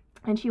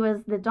 And she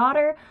was the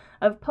daughter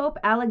of Pope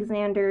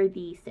Alexander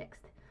VI,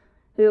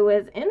 who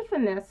was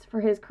infamous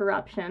for his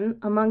corruption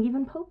among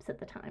even popes at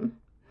the time.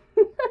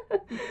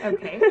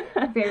 Okay.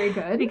 Very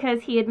good.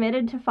 Because he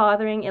admitted to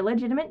fathering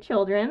illegitimate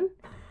children,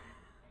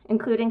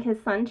 including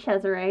his son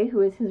Cesare, who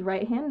is his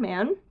right-hand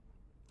man.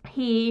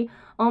 He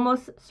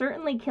almost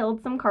certainly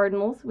killed some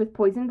cardinals with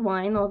poisoned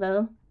wine,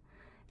 although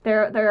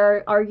there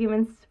are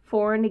arguments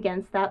for and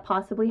against that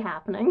possibly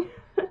happening.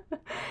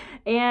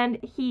 And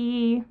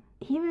he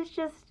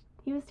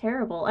was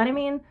terrible. And I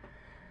mean,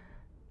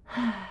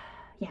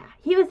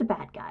 he was a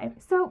bad guy.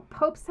 So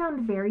popes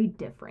sound very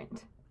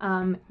different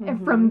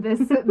from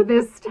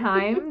this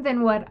time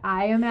than what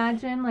I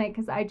imagine. Like,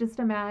 because I just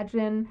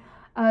imagine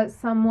a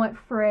somewhat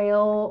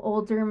frail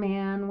older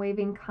man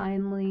waving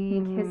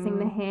kindly, kissing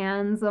the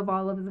hands of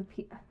all of the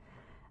people.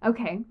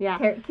 Okay, yeah.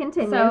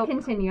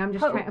 Continue. I'm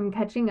just I'm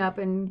catching up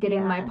and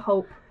getting my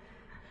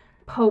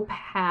pope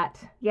hat.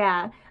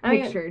 Yeah,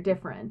 picture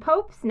different.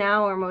 Popes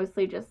now are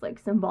mostly just like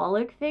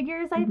symbolic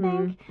figures, I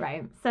think.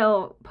 Right.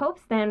 So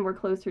popes then were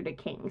closer to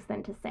kings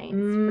than to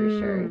saints for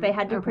sure. They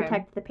had to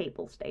protect the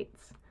papal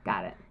states.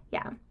 Got it.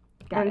 Yeah.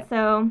 Got it.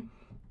 So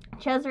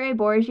Cesare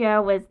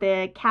Borgia was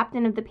the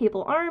captain of the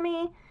papal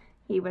army.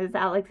 He was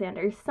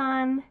Alexander's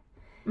son.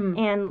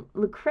 And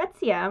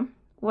Lucrezia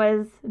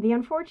was the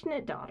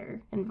unfortunate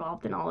daughter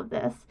involved in all of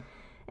this.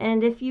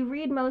 And if you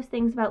read most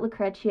things about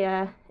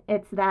Lucrezia,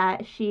 It's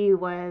that she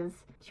was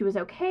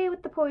okay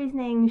with the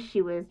poisoning.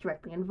 She was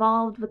directly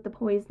involved with the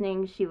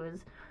poisoning. She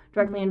was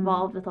directly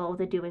involved with all of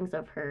the doings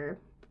of her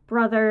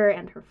brother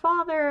and her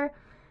father.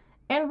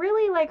 And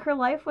really, like, her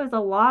life was a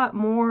lot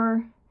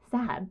more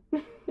sad.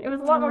 It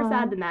was a lot more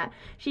sad than that.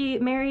 She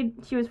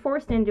was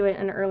forced into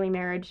an early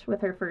marriage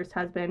with her first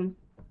husband.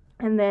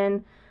 And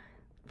then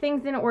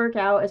things didn't work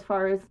out as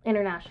far as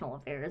international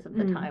affairs of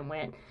the time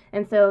went.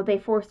 And so they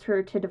forced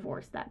her to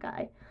divorce that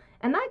guy.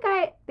 And that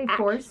guy... They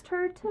forced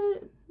her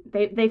to...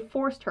 They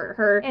forced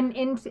her.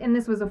 And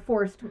this was a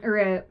forced...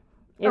 or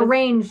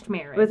arranged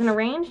marriage. It was an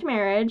arranged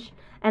marriage.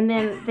 And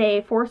then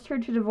they forced her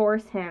to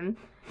divorce him.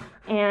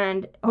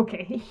 And...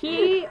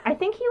 Okay. I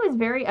think he was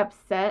very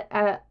upset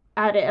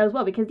at it as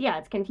well, because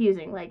it's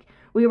confusing. Like,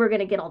 we were going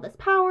to get all this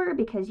power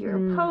because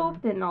you're a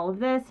pope and all of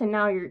this, and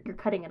now you're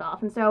cutting it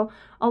off. And so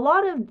a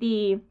lot of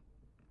the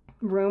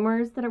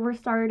rumors that were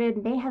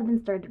started may have been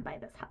started by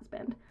this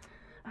husband.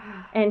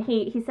 And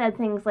he said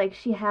things like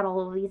she had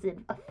all of these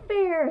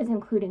affairs,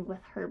 including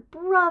with her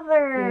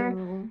brother.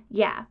 Ew.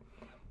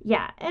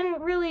 Yeah,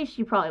 and really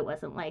she probably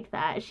wasn't like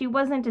that. She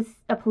wasn't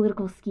a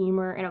political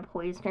schemer and a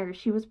poisoner.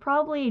 She was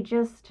probably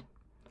just...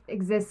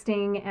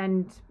 existing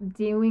and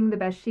doing the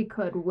best she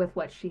could with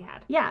what she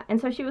had. Yeah, and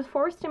so she was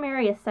forced to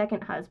marry a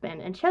second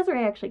husband, and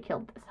Cesare actually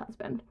killed this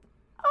husband.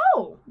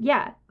 Oh!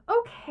 Yeah.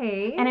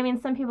 Okay. And I mean,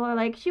 some people are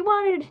like, she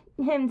wanted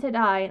him to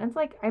die, and it's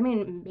like, I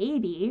mean,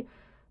 maybe,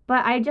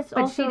 but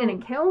she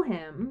didn't kill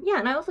him. Yeah,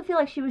 and I also feel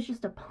like she was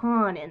just a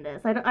pawn in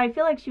this. I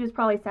feel like she was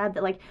probably sad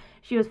that, like,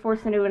 she was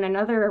forced into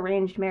another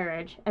arranged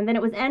marriage, and then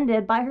it was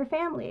ended by her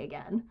family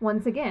again.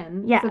 Once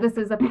again. Yeah. So this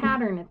is a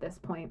pattern at this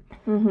point.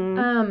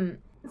 Mm-hmm.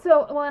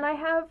 So, and I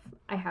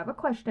have a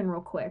question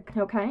real quick.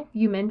 Okay.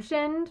 You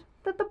mentioned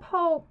that the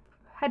Pope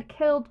had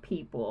killed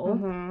people.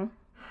 Mm-hmm.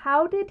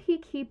 How did he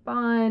keep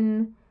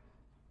on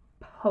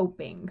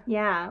poping?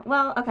 Yeah,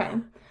 well, okay.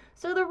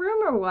 So the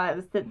rumor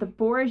was that the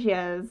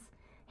Borgias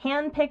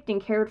handpicked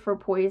and cared for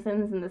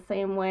poisons in the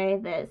same way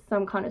that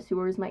some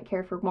connoisseurs might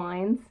care for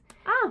wines.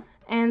 Ah.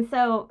 And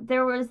so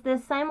there was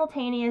this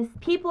simultaneous...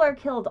 People are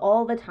killed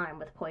all the time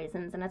with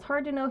poisons, and it's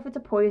hard to know if it's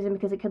a poison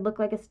because it could look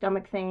like a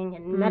stomach thing,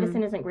 and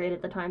medicine isn't great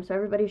at the time, so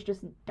everybody's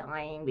just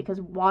dying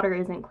because water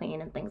isn't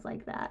clean and things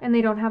like that. And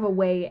they don't have a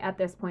way at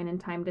this point in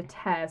time to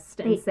test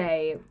and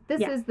say,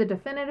 this is the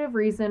definitive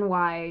reason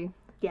why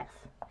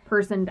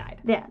person died.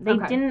 Yeah, they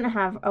didn't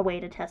have a way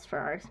to test for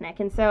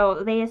arsenic, and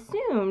so they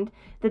assumed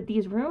that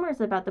these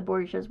rumors about the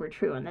Borgias were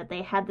true, and that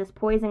they had this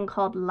poison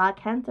called La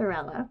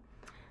Cantarella,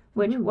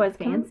 which was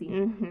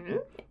fancy.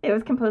 It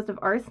was composed of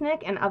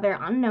arsenic and other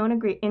unknown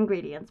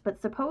ingredients,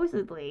 but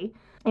supposedly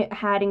it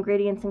had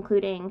ingredients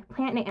including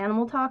plant and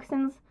animal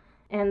toxins.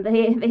 And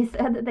they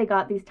said that they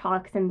got these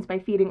toxins by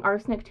feeding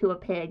arsenic to a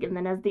pig, and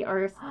then as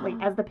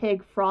the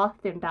pig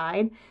frothed and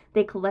died,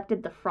 they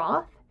collected the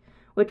froth,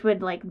 which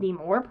would be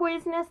more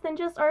poisonous than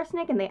just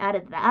arsenic, and they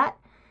added that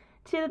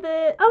to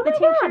the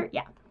tincture.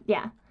 God.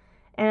 Yeah.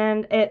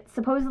 And it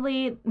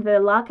supposedly the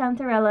La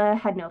Cantarella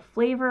had no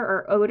flavor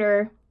or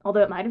odor.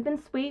 Although it might have been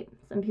sweet.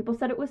 Some people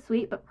said it was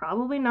sweet, but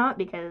probably not,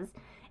 because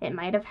it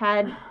might have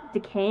had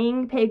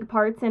decaying pig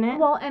parts in it.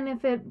 Well, and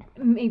if it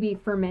maybe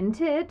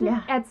fermented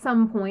at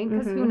some point,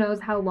 because who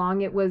knows how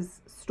long it was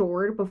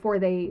stored before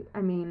they,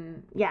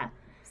 Yeah,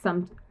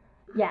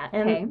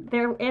 and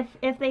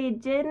if they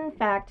did in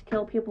fact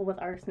kill people with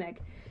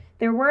arsenic,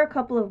 there were a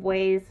couple of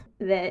ways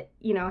that,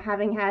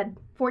 having had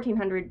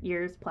 1,400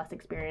 years plus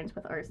experience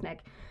with arsenic,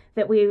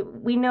 that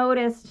we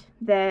noticed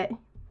that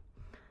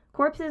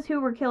corpses who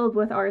were killed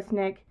with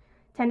arsenic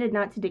tended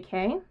not to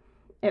decay.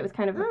 It was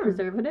kind of a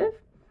preservative,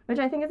 which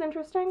I think is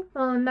interesting.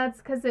 Well, and that's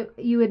because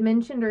you had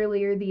mentioned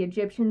earlier the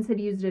Egyptians had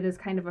used it as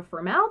kind of a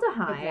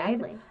formaldehyde.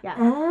 Exactly. Yeah.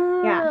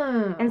 Oh.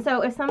 Yeah. And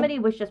so if somebody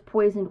was just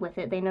poisoned with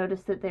it, they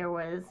noticed that there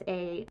was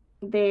a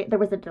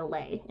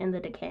delay in the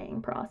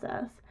decaying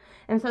process.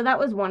 And so that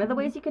was one of the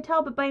ways you could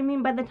tell. But by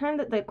the time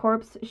that the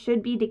corpse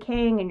should be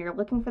decaying and you're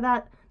looking for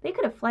that, they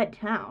could have fled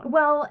town.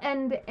 Well,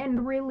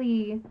 and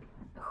really,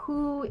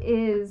 who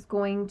is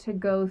going to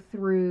go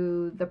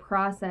through the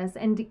process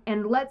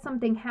and let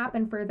something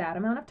happen for that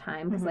amount of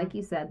time? Because like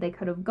you said, they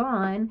could have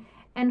gone.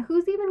 And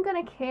who's even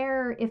going to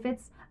care if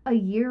it's a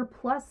year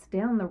plus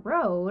down the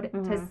road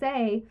to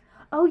say,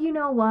 oh, you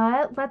know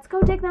what? Let's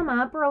go dig them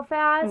up real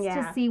fast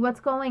to see what's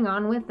going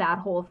on with that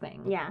whole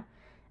thing. Yeah.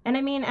 And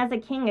as a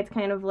king, it's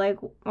kind of like,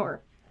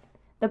 or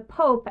the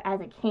Pope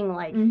as a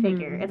king-like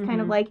figure, it's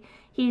kind of like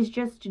he's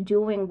just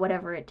doing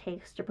whatever it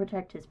takes to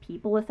protect his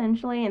people,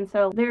 essentially. And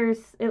so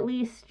there's at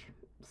least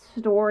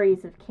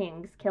stories of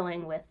kings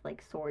killing with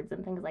swords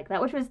and things like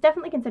that, which was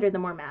definitely considered the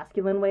more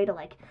masculine way to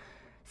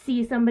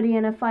see somebody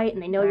in a fight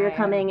and they know you're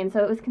coming. And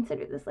so it was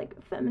considered this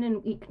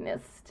feminine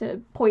weakness to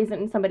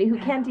poison somebody who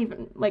can't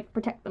even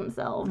protect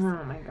themselves.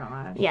 Oh my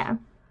gosh.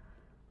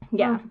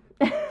 Yeah.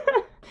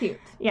 Cute.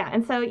 Yeah.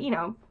 And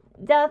so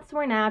deaths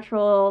were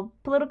natural,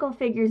 political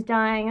figures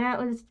dying,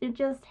 it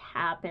just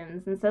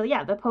happens. And so,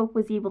 the Pope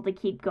was able to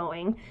keep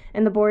going,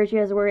 and the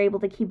Borgias were able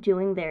to keep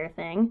doing their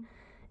thing.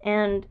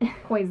 And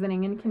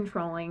poisoning and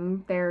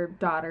controlling their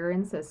daughter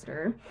and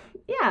sister.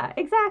 Yeah,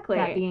 exactly.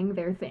 That being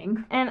their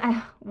thing. And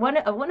one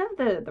of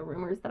the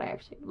rumors that I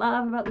actually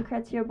love about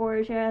Lucrezia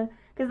Borgia,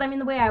 because I mean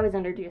the way I was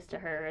introduced to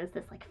her is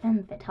this like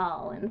femme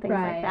fatale and things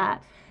like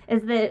that,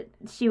 is that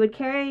she would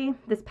carry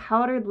this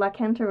powdered La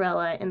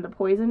Cantarella in the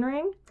poison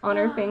ring on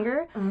her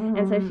finger,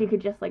 and so she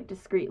could just like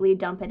discreetly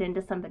dump it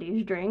into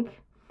somebody's drink.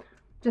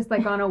 Just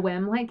like on a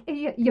whim, like,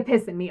 you're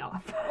pissing me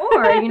off.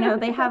 Or,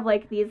 they have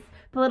like these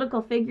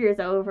political figures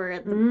over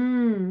at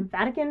the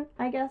Vatican,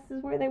 I guess,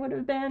 is where they would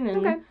have been,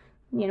 and,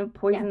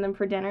 poison them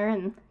for dinner,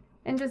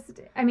 and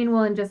just,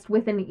 and just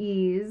with an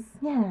ease.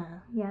 Yeah.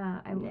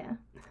 Yeah. I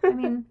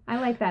mean,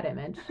 I like that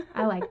image.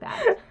 I like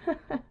that.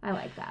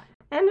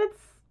 And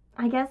it's,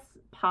 I guess,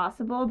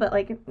 possible, but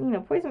like,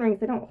 poison rings,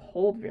 they don't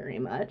hold very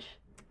much.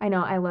 I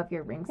know, I love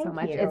your ring so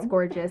much. You. It's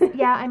gorgeous.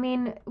 Yeah, I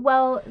mean,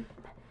 well...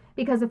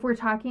 Because if we're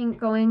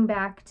going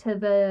back to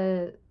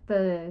the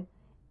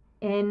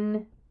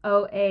NOAEL,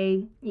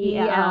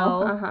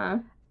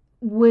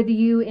 would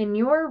you in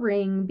your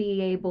ring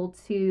be able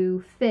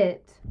to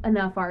fit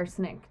enough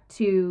arsenic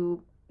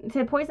to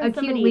poison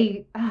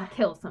acutely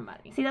kill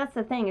somebody? See, that's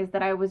the thing, is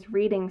that I was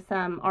reading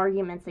some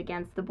arguments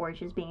against the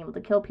Borgias being able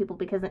to kill people,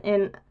 because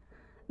in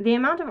the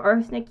amount of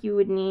arsenic you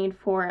would need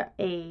for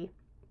an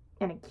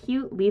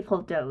acute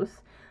lethal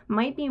dose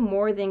might be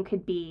more than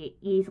could be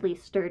easily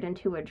stirred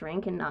into a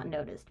drink and not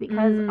noticed,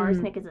 because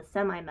arsenic is a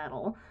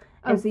semi-metal.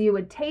 Oh, so you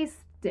would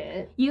taste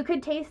it. You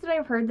could taste it.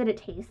 I've heard that it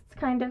tastes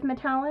kind of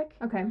metallic.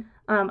 Okay.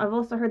 I've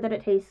also heard that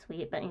it tastes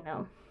sweet, but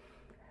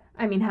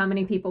I mean, how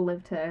many people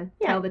live to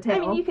tell the tale? I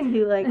mean, you can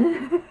do like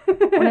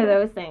one of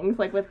those things,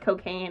 like with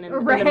cocaine and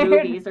the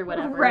movies or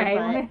whatever.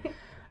 Right.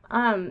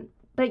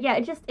 But yeah,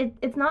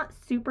 it's not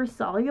super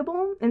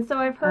soluble, and so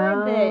I've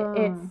heard that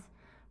it's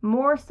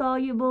more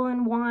soluble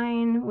in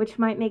wine, which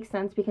might make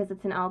sense because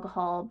it's an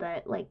alcohol,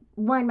 but like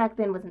wine back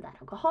then wasn't that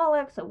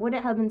alcoholic, so would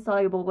it have been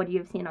soluble? Would you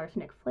have seen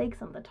arsenic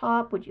flakes on the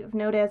top? Would you have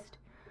noticed?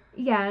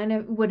 Yeah,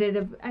 and would it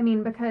have,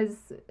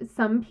 because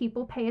some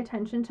people pay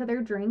attention to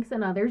their drinks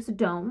and others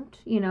don't.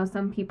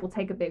 Some people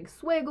take a big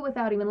swig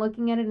without even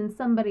looking at it, and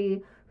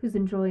somebody who's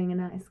enjoying a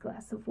nice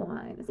glass of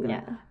wine is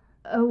gonna,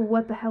 oh,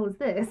 what the hell is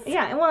this?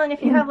 Yeah, well, and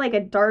if you have like a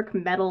dark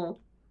metal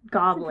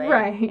goblet,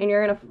 right, and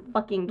you're in a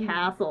fucking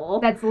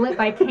castle that's lit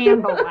by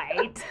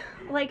candlelight,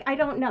 like, I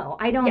don't know.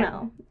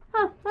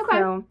 Huh, okay.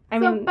 So, I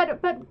mean, but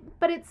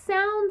it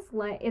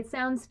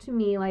sounds to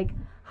me like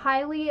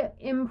highly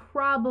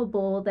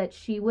improbable that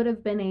she would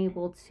have been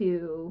able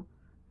to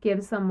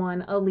give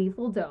someone a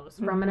lethal dose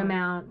from an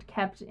amount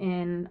kept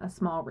in a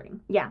small ring.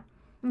 Yeah.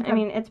 Okay. I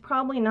mean, it's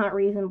probably not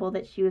reasonable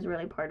that she was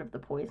really part of the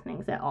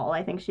poisonings at all.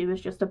 I think she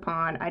was just a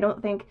pawn. I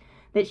don't think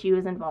that she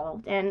was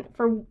involved. And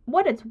for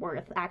what it's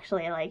worth,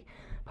 actually, like,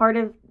 part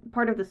of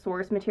the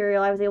source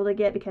material I was able to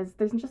get, because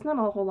there's just not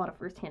a whole lot of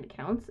first-hand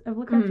accounts of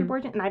Lucrezia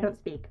Borgia, and I don't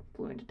speak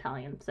fluent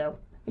Italian, so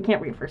I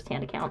can't read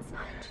first-hand accounts.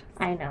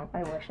 I know,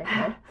 I wish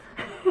I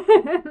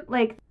could.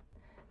 Like,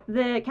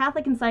 the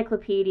Catholic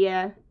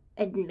Encyclopedia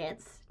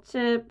admits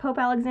to Pope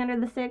Alexander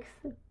VI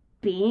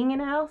being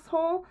an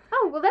asshole.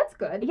 Oh, well, that's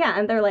good. Yeah,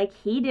 and they're like,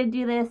 he did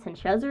do this, and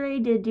Cesare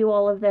did do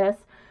all of this.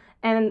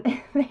 And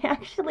they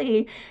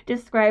actually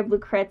describe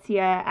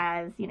Lucrezia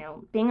as,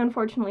 being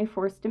unfortunately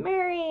forced to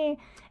marry.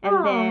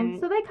 And then,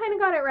 so they kind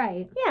of got it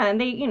right. Yeah, and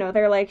they,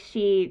 they're like,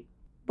 she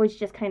was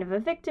just kind of a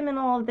victim in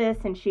all of this.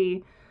 And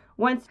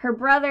once her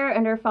brother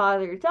and her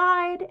father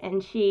died,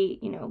 and she,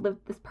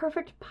 lived this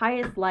perfect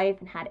pious life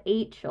and had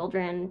 8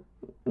 children,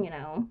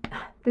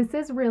 This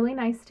is really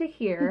nice to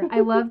hear.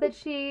 I love that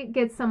she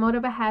gets somewhat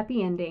of a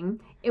happy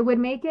ending. It would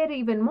make it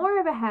even more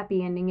of a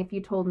happy ending if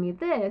you told me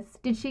this.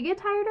 Did she get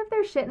tired of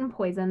their shit and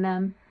poison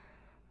them?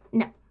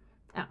 No.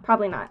 Oh.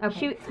 Probably not.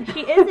 Okay.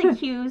 She is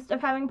accused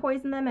of having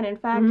poisoned them, and in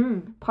fact,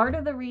 part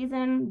of the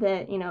reason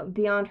that,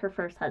 beyond her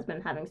first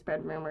husband having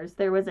spread rumors,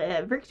 there was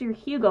a Victor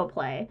Hugo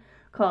play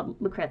called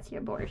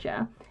Lucrezia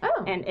Borgia.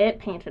 Oh. And it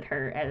painted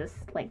her as,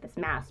 like, this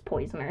mass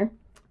poisoner.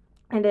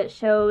 And it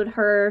showed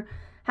her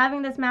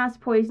having this mass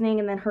poisoning,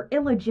 and then her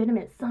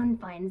illegitimate son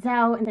finds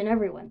out, and then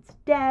everyone's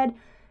dead.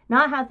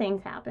 Not how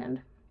things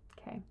happened.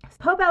 Okay.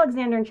 Pope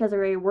Alexander and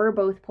Cesare were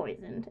both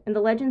poisoned, and the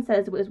legend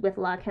says it was with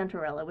La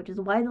Cantarella, which is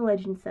why the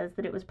legend says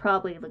that it was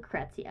probably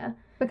Lucrezia.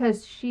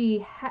 Because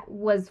she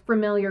was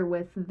familiar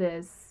with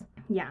this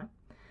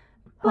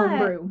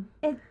homebrew.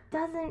 It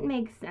doesn't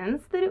make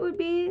sense that it would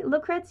be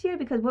Lucrezia,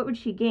 because what would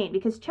she gain?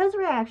 Because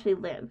Cesare actually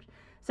lived.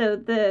 So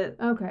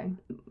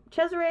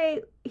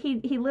Cesare,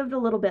 he lived a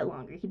little bit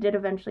longer. He did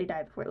eventually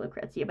die before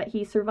Lucrezia, but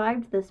he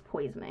survived this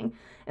poisoning.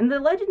 And the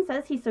legend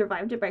says he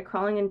survived it by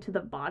crawling into the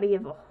body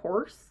of a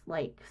horse,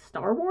 like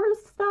Star Wars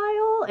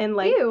style, and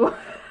like Ew.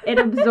 It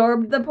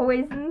absorbed the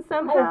poison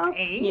somehow.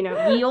 Okay.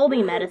 Ye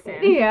olde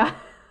medicine. Yeah.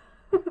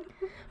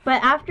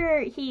 But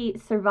after he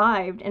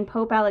survived and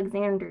Pope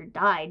Alexander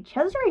died,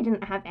 Cesare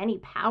didn't have any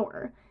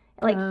power.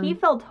 Like, he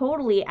fell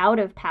totally out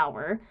of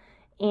power.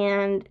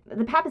 And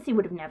the papacy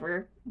would have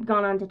never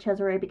gone on to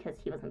Cesare because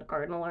he wasn't a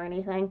cardinal or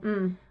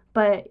anything.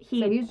 But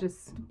so he's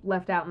just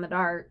left out in the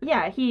dark.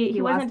 Yeah,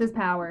 he lost wasn't his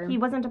power. He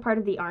wasn't a part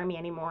of the army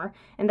anymore,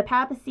 and the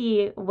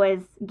papacy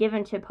was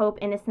given to Pope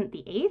Innocent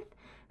VIII,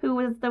 who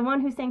was the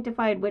one who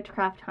sanctified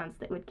witchcraft hunts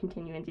that would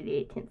continue into the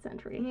 18th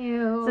century.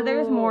 Ew. So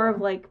there's more of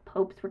like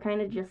popes were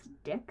kind of just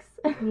dicks.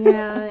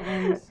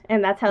 Yeah,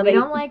 and that's how they they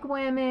don't like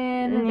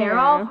women. They're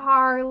all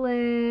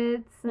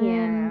harlots.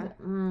 And,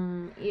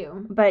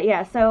 ew. But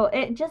yeah, so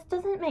it just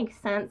doesn't make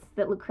sense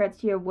that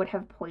Lucrezia would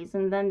have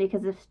poisoned them,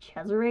 because if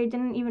Cesare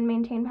didn't even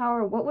maintain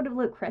power, what would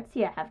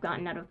Lucrezia have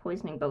gotten out of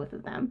poisoning both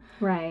of them?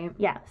 Right.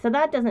 Yeah, so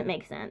that doesn't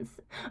make sense.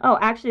 Oh,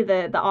 actually,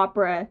 the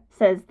opera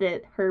says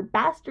that her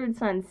bastard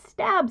son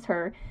stabs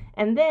her,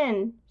 and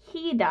then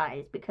he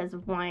dies because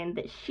of wine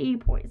that she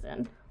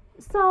poisoned.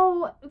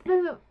 So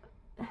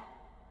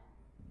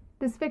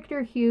this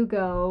Victor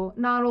Hugo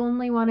not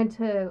only wanted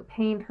to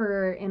paint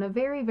her in a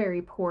very,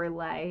 very poor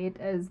light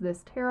as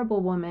this terrible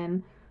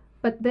woman,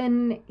 but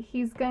then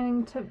he's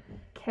going to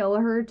kill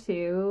her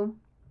too.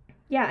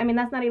 Yeah, I mean,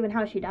 that's not even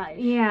how she died.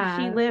 Yeah.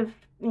 She lived,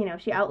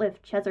 she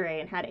outlived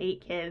Cesare and had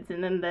 8 kids,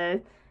 and then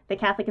the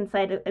Catholic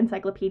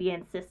Encyclopedia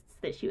insists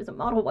that she was a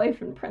model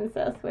wife and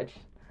princess, which...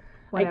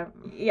 Whatever.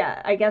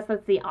 I guess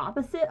that's the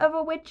opposite of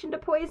a witch and a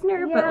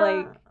poisoner, but,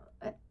 like,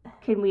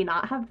 can we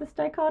not have this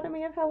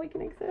dichotomy of how we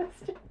can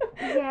exist?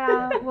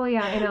 Yeah, well,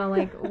 yeah, I know,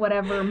 like,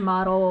 whatever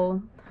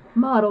model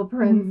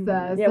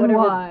princess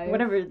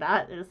whatever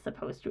that is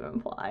supposed to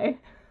imply.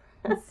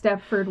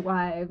 Stepford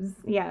Wives.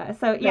 Yeah,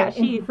 so, yeah,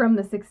 she... From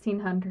the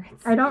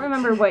 1600s. I don't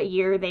remember what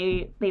year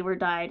they were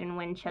died and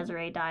when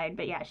Cesare died,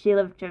 but, yeah, she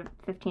lived to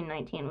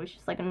 1519, which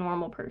is, like, a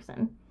normal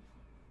person.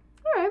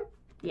 All right.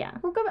 Yeah.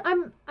 Well,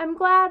 I'm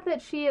glad that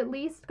she at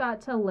least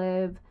got to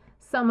live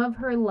some of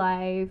her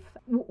life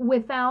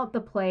without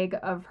the plague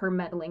of her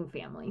meddling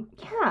family.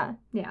 Yeah.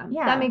 Yeah.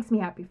 That makes me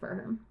happy for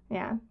her.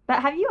 Yeah.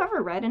 But have you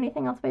ever read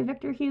anything else by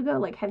Victor Hugo?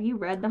 Like, have you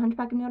read The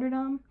Hunchback of Notre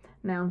Dame?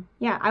 No.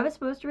 Yeah, I was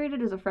supposed to read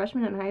it as a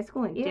freshman in high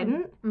school and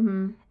didn't.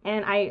 Mm-hmm.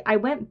 And I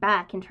went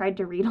back and tried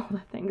to read all the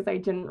things I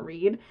didn't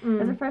read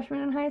as a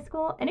freshman in high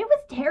school. And it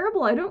was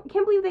terrible.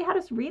 Can't believe they had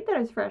us read that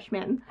as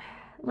freshmen.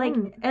 Like,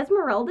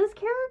 Esmeralda's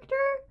character...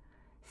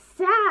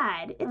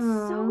 sad. It's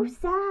so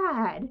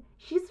sad.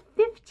 She's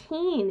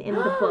 15 in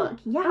the book.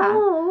 Yeah.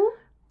 Oh.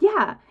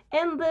 Yeah.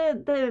 And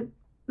the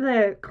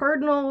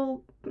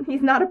cardinal,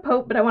 he's not a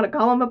pope, but I want to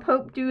call him a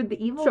pope dude,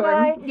 the evil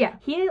guy. Yeah.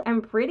 He,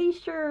 I'm pretty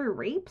sure,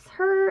 rapes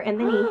her and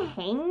then he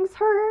hangs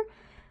her.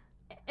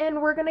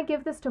 And we're going to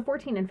give this to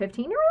 14 and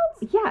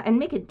 15-year-olds? Yeah, and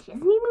make a Disney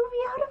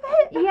movie out of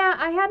it? Yeah,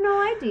 I had no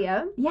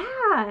idea.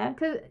 Yeah.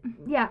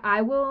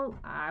 I will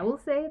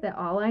say that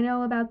all I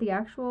know about the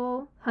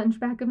actual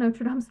Hunchback of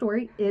Notre Dame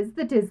story is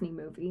the Disney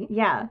movie.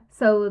 Yeah.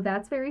 So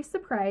that's very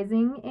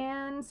surprising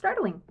and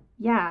startling.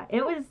 Yeah,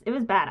 it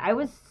was bad. I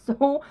was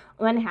so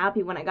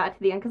unhappy when I got to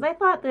the end because I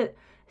thought that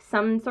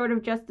some sort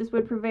of justice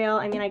would prevail.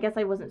 I mean, I guess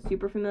I wasn't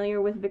super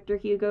familiar with Victor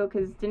Hugo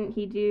because didn't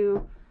he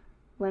do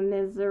Les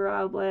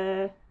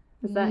Miserables?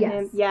 Was that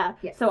him? Yeah.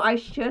 Yes. So I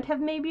should have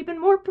maybe been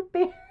more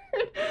prepared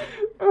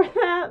for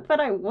that, but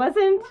I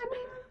wasn't.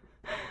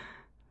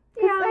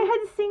 Because I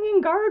had singing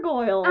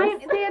gargoyles.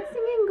 They had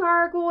singing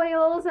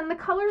gargoyles, and the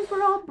colors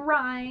were all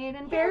bright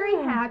and very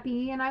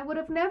happy, and I would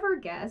have never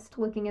guessed,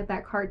 looking at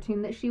that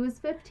cartoon, that she was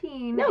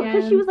 15. No,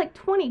 because she was like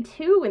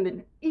 22 in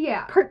the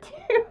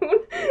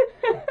cartoon.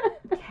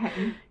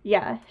 Okay.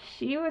 Yeah,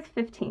 she was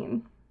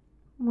 15.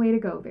 Way to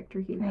go, Victor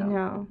Hugo. I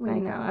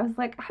know. I was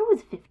like, I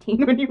was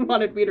 15 when you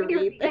wanted me to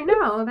read this. I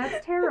know,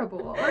 that's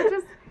terrible. Or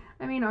just,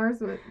 I mean, ours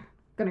was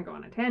going to go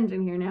on a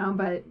tangent here now,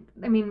 but,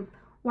 I mean,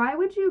 why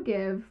would you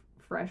give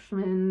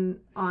freshman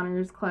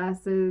honors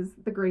classes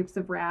The Grapes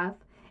of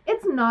Wrath?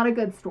 It's not a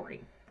good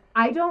story.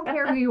 I don't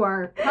care who you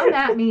are. Come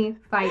at me,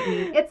 fight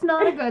me. It's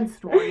not a good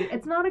story.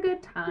 It's not a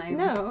good time.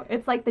 No,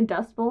 it's like the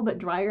Dust Bowl, but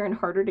drier and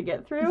harder to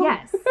get through.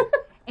 Yes.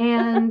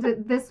 And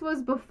this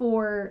was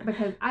before,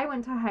 because I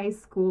went to high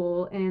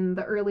school in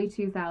the early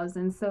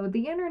 2000s, so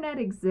the internet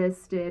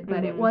existed,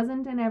 but it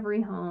wasn't in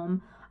every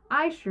home.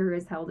 I sure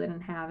as hell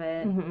didn't have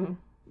it. Mm-hmm.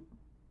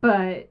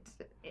 But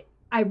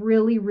I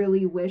really,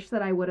 really wish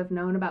that I would have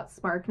known about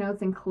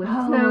SparkNotes and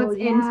CliffsNotes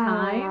in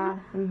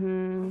time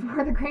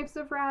for The Grapes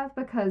of Wrath,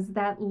 because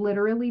that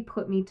literally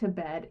put me to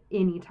bed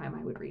anytime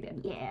I would read it.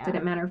 Yeah.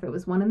 Didn't matter if it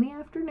was 1 in the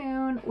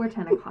afternoon or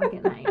 10 o'clock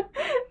at night.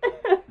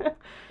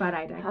 But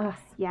I digress.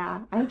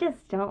 Yeah, I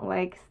just don't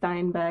like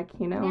Steinbeck,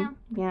 you know?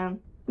 Yeah.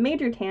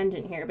 Major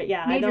tangent here, but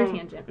yeah, Major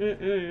tangent.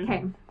 Mm-mm.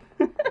 Okay.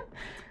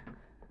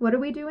 What are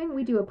we doing?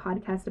 We do a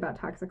podcast about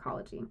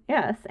toxicology.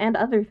 Yes, and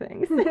other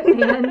things.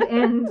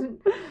 and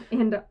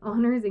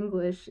honors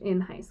English in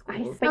high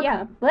school. But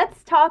yeah,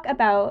 let's talk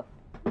about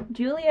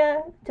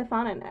Julia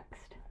Tofana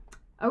next.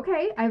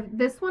 Okay,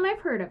 this one I've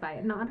heard of. I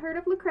had not heard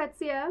of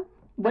Lucrezia.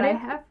 But I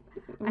have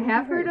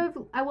heard of.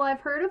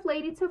 I've heard of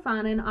Lady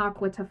Tofana and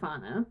Aqua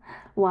Tofana.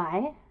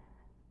 Why?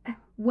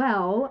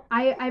 Well,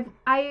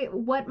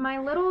 what my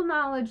little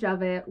knowledge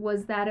of it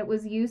was that it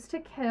was used to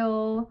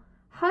kill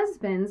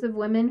husbands of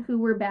women who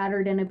were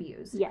battered and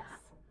abused. Yes.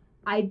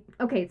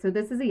 Okay, so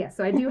this is a yes.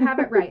 So I do have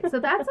it right. So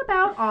that's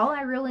about all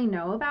I really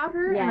know about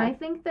her. Yeah. And I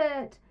think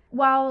that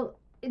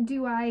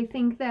do I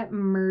think that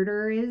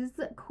murder is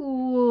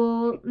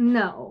cool?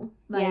 No.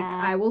 Like,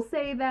 Yeah. I will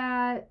say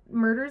that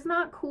murder's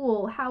not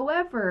cool.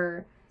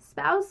 However,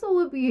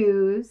 spousal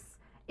abuse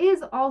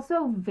is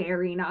also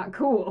very not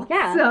cool.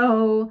 Yeah.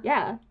 So,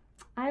 Yeah,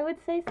 I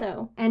would say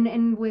so.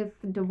 and with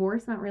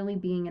divorce not really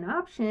being an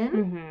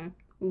option,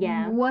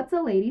 Yeah. what's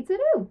a lady to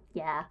do?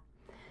 Yeah.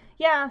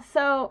 Yeah,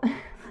 so,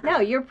 no,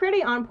 you're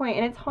pretty on point,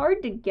 and it's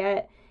hard to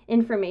get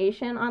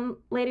information on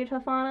Lady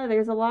Tofana.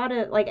 There's a lot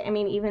of, like, I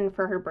mean, even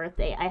for her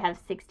birthday, I have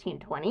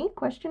 1620,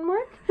 question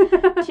mark,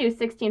 to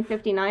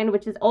 1659,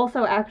 which is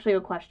also actually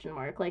a question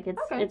mark. Like,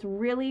 it's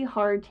really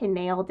hard to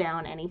nail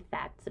down any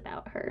facts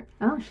about her.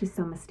 Oh, she's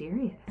so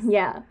mysterious.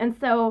 Yeah, and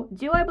so,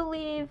 do I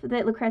believe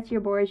that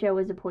Lucrezia Borgia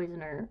was a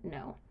poisoner?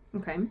 No.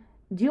 Okay.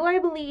 Do I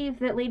believe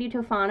that Lady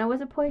Tofana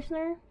was a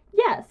poisoner?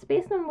 Yes,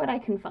 based on what I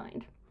can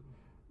find.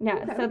 Yeah,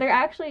 Okay. So there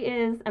actually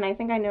is, and I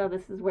think I know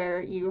this is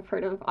where you've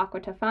heard of Aqua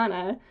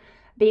Tofana.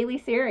 Bailey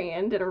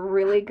Sarian did a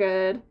really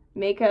good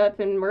makeup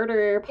and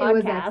murder podcast. It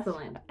was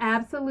excellent.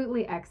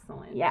 Absolutely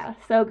excellent. Yeah,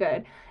 so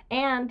good.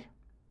 And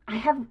I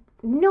have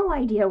no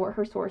idea what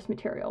her source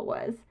material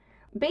was.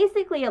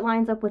 Basically, it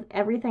lines up with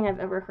everything I've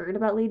ever heard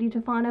about Lady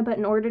Tofana, but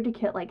in order to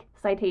get, like,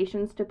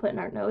 citations to put in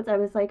our notes, I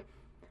was like,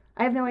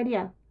 I have no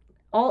idea.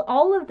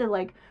 All of the,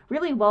 like,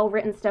 really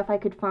well-written stuff I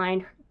could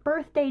find,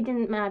 birthday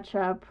didn't match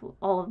up,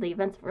 all of the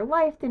events of her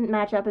life didn't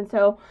match up, and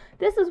so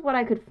this is what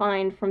I could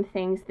find from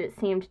things that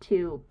seemed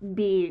to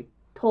be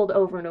told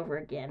over and over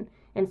again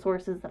in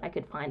sources that I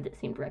could find that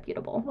seemed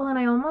reputable. Well, and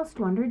I almost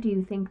wonder, do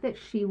you think that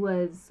she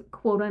was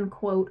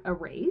quote-unquote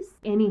erased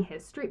any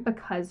history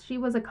because she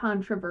was a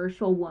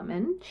controversial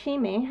woman? She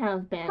may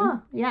have been. Huh.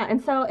 Yeah,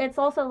 and so it's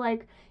also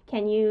like,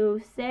 can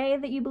you say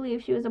that you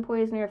believe she was a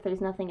poisoner if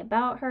there's nothing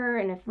about her,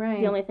 and if Right.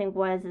 the only thing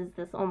was is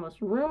this almost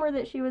rumor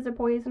that she was a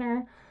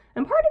poisoner?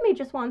 And part of me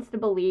just wants to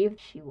believe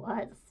she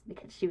was,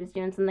 because she was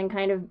doing something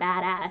kind of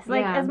badass.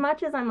 Like, Yeah. as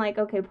much as I'm like,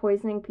 okay,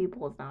 poisoning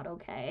people is not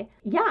okay.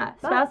 Yeah,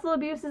 spousal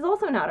abuse is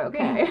also not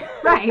okay.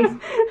 Right.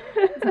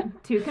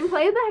 Two can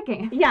play that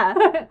game.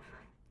 Yeah.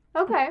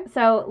 Okay.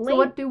 So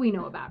what do we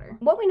know about her?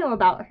 what we know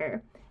about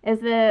her is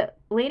that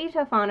Lady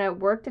Tofana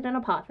worked at an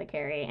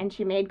apothecary, and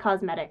she made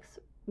cosmetics,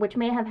 which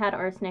may have had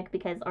arsenic,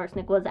 because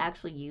arsenic was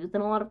actually used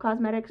in a lot of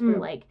cosmetics for,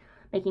 like,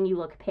 making you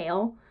look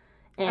pale.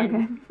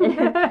 And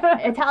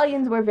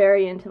Italians were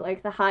very into,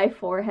 like, the high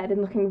forehead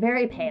and looking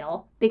very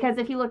pale, because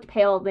if you looked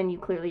pale, then you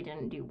clearly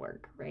didn't do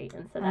work, right?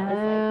 And so that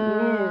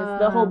was, like,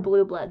 the whole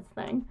blue bloods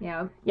thing.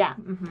 Yeah. Yeah.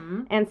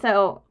 Mm-hmm. And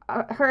so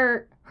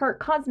her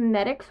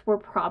cosmetics were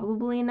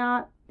probably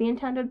not the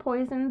intended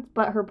poisons,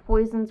 but her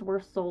poisons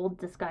were sold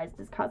disguised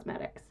as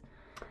cosmetics.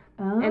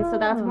 And so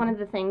that's one of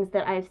the things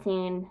that I've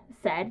seen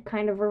said,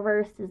 kind of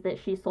reversed, is that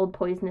she sold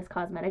poisonous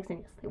cosmetics, and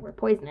yes, they were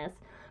poisonous,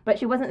 but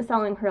she wasn't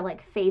selling her,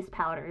 like, face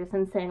powders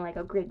and saying, like,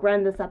 okay,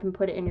 grind this up and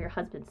put it in your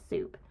husband's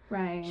soup.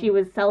 Right. She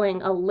was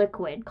selling a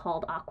liquid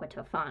called Aqua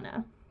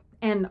Tofana.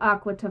 And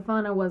Aqua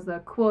Tofana was a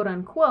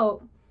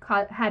quote-unquote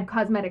had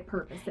cosmetic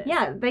purposes.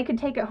 Yeah, they could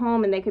take it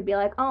home and they could be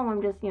like, oh,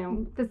 I'm just,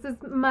 This is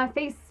my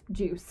face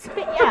juice.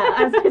 Yeah,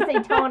 I was going to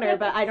say toner,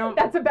 but I don't...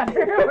 That's a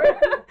better word.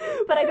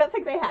 But I don't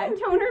think they had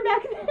toner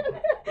back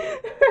then.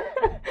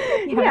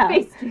 Yeah,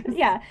 face juice.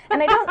 Yeah,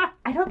 and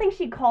I don't think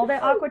she called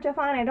it Aqua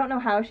Tofana. I don't know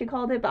how she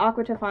called it, but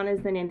Aqua Tofana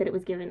is the name that it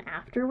was given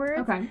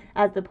afterwards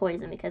as the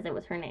poison, because it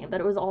was her name. But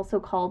it was also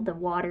called the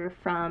water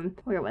from...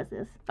 Where was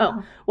this?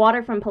 Oh,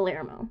 water from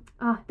Palermo.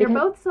 Oh, they're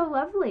both so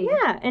lovely.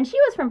 Yeah, and she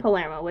was from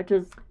Palermo, which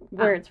is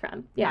where it's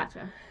from. Yeah.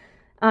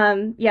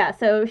 Gotcha. Yeah,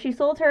 so she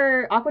sold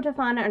her Aqua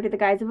Tofana under the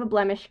guise of a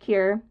blemish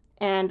cure,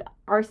 and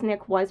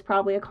arsenic was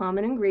probably a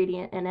common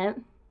ingredient in it.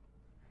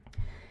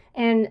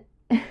 And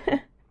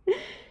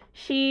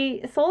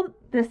she sold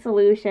this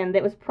solution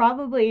that was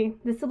probably...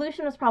 The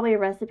solution was probably a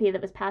recipe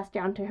that was passed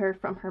down to her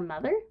from her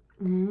mother,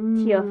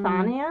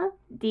 Teofania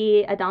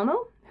di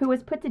Adamo, who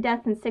was put to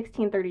death in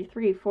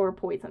 1633 for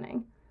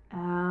poisoning.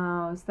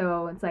 Oh,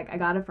 so it's like, I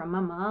got it from my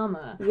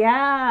mama.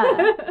 Yeah.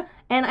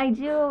 And I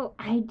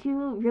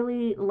do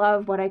really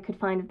love what I could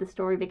find of the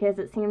story, because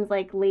it seems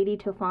like Lady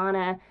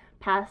Tofana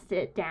passed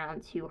it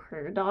down to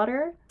her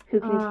daughter, who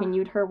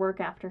continued her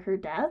work after her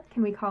death.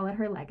 Can we call it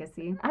her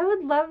legacy? I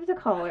would love to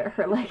call it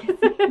her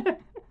legacy.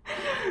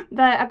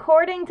 But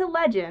according to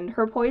legend,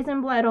 her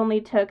poison blood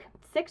only took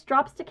 6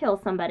 drops to kill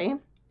somebody,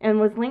 and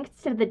was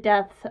linked to the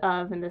deaths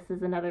of, and this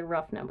is another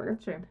rough number,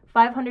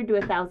 500 to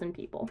 1,000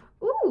 people.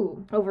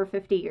 Ooh. Over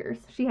 50 years.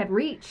 She had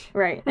reach.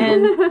 Right.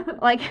 And,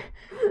 like,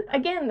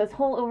 again, this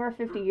whole over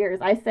 50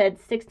 years, I said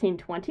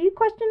 1620, to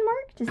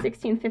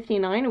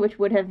 1659, which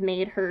would have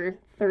made her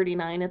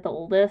 39 at the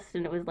oldest,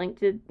 and it was linked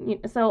to,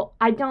 so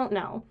I don't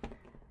know.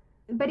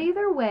 But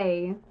either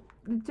way,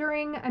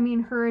 during,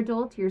 her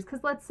adult years,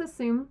 because let's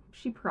assume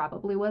she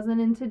probably wasn't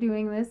into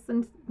doing this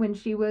when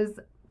she was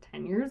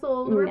 10 years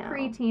old or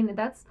preteen.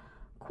 That's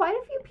quite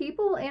a few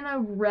people in a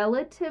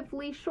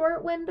relatively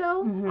short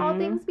window, all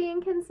things being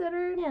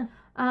considered. Yeah.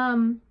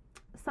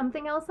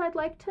 something else I'd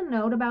like to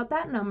note about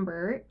that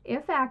number,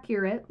 if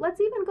accurate, let's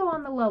even go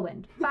on the low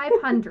end,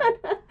 500.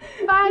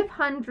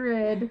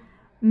 500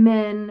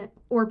 men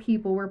or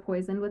people were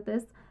poisoned with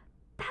this.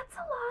 That's a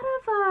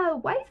lot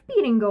of wife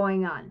beating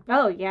going on.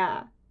 Oh,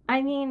 yeah.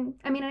 I mean,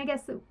 I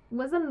guess it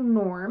was a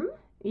norm.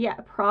 Yeah,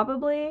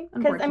 probably.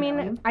 Because, I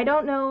mean, I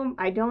don't know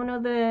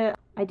the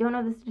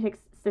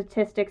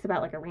statistics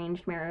about, like,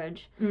 arranged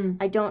marriage.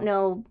 I don't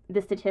know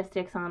the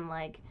statistics on,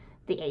 like,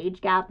 the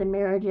age gap in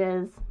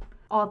marriages.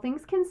 All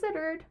things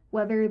considered,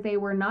 whether they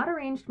were not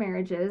arranged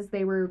marriages,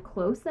 they were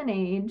close in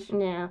age.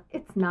 Yeah.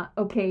 It's not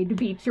okay to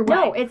beat your wife.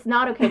 No, it's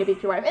not okay to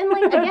beat your wife. And,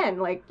 like, again,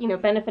 like, you know,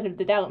 benefit of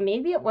the doubt.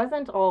 Maybe it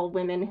wasn't all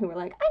women who were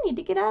like, I need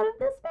to get out of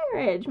this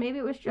marriage. Maybe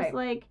it was just,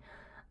 like,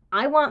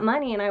 I want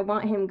money and I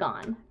want him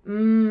gone.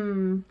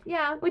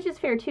 Yeah. Which is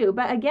fair, too.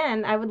 But,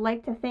 again, I would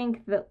like to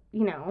think that,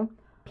 you know,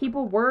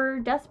 people were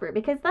desperate.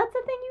 Because that's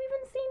the thing you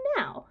even see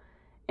now.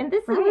 And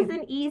this was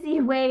an easy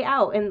way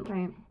out.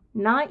 And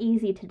not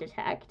easy to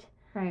detect.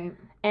 Right.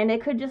 And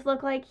it could just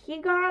look like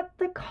he got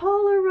the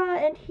cholera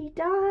and he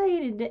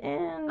died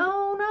and...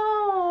 Oh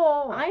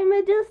no! I'm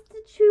a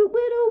destitute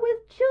widow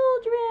with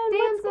children.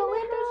 Damsel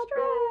What's in gonna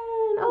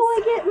happen? Oh,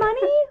 I get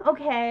money?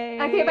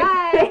 Okay. Okay,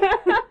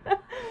 bye.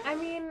 I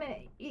mean,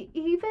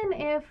 even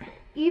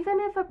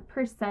if a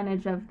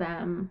percentage of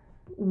them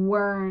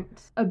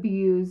weren't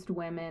abused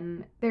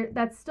women,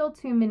 that's still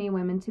too many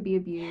women to be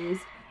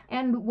abused.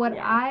 And what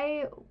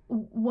I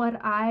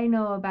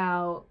know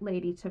about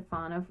Lady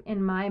Tofana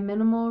in my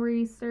minimal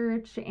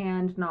research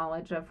and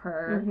knowledge of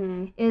her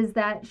is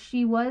that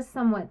she was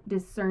somewhat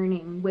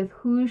discerning with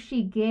who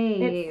she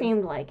gave. It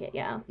seemed like it,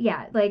 yeah.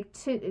 Yeah, like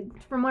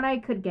from what I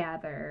could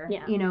gather,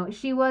 yeah. You know,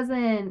 she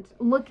wasn't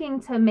looking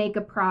to make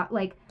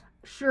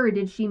sure,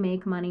 did she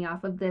make money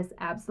off of this?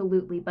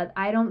 Absolutely, but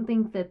I don't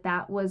think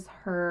that was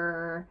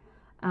her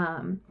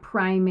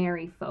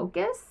primary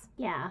focus.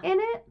 Yeah. In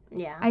it.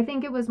 Yeah. I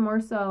think it was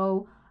more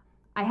so,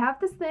 I have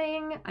this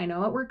thing, I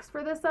know it works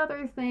for this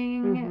other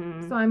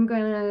thing, so I'm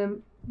going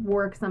to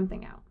work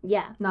something out.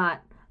 Yeah.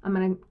 Not, I'm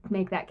going to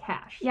make that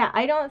cash. Yeah,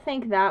 I don't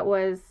think that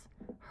was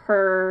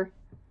her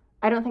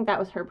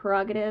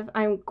prerogative.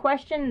 I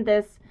question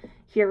this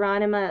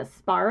Hieronyma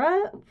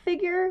Spara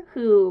figure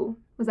who...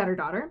 Was that her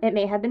daughter? It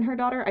may have been her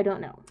daughter, I don't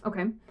know.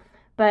 Okay.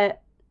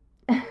 But,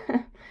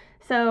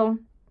 so...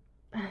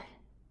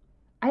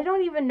 I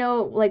don't even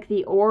know, like,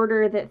 the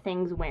order that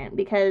things went,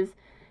 because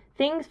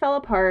things fell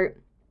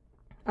apart.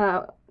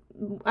 I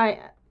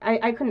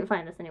couldn't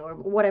find this anywhere,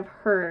 but what I've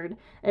heard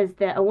is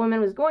that a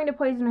woman was going to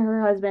poison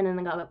her husband and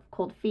then got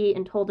cold feet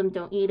and told him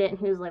don't eat it, and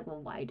he was like,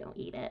 well, why don't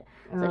eat it?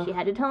 So she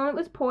had to tell him it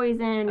was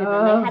poison, and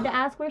then they had to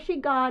ask where she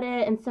got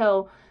it, and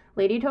so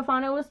Lady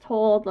Tofana was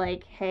told,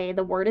 like, hey,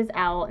 the word is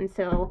out, and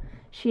so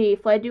she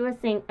fled to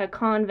a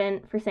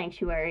convent for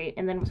sanctuary,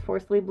 and then was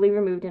forcibly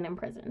removed and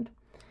imprisoned.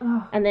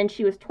 And then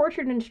she was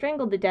tortured and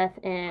strangled to death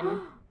in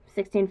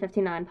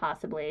 1659,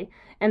 possibly.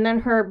 And then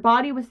her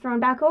body was thrown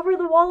back over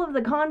the wall of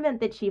the convent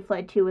that she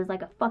fled to as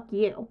like a fuck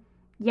you.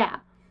 Yeah.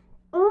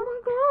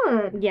 Oh my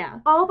god. Yeah.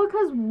 All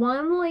because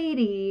one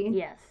lady.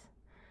 Yes.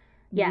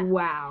 Yeah.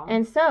 Wow.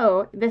 And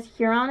so this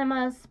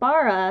Hieronyma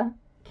Spara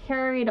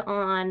carried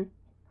on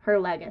her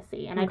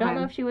legacy. And I don't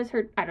know if she was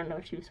her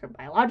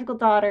biological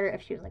daughter,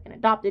 if she was like an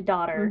adopted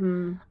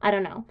daughter. I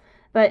don't know.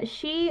 But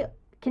she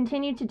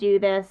continued to do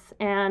this,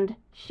 and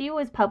she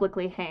was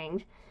publicly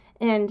hanged,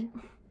 and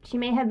she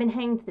may have been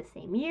hanged the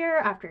same year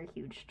after a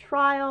huge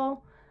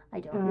trial.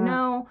 I don't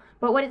know.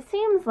 But what it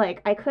seems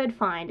like I could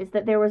find is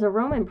that there was a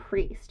Roman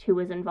priest who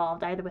was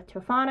involved either with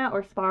Tofana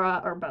or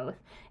Spara or both,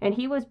 and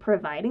he was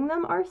providing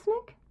them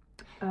arsenic.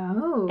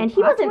 Oh, and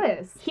he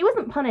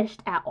wasn't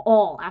punished at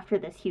all after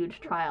this huge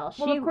trial.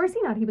 Well, of course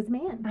he was a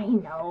man. I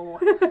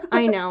know.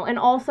 I know. And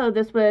also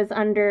this was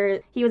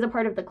he was a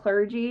part of the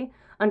clergy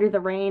under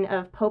the reign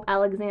of Pope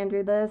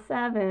Alexander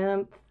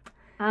VII.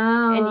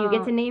 Oh. And you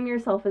get to name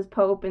yourself as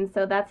Pope, and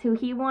so that's who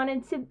he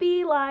wanted to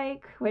be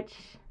like, which...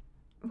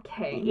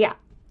 Okay. Yeah.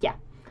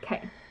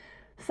 Okay.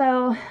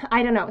 So,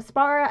 I don't know.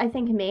 Spara, I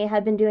think, may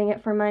have been doing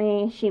it for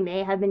money. She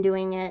may have been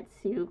doing it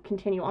to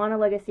continue on a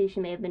legacy.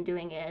 She may have been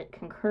doing it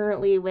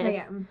concurrently with...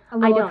 A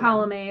little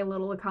column A, a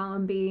little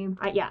column B.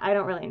 I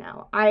don't really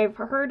know. I've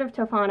heard of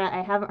Tofana.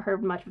 I haven't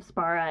heard much of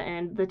Spara,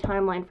 and the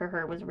timeline for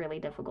her was really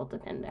difficult to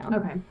pin down.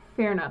 Okay.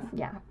 Fair enough.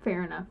 Yeah.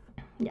 Fair enough.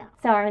 Yeah.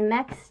 So, our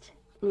next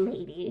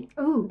lady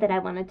that I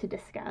wanted to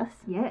discuss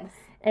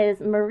is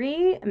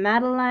Marie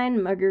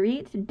Madeleine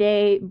Marguerite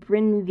de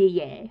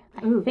Brinvilliers.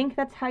 I think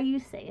that's how you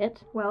say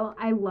it. Well,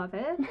 I love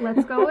it.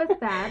 Let's go with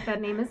that. That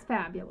name is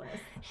fabulous.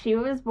 She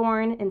was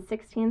born in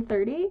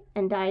 1630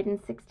 and died in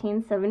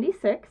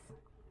 1676.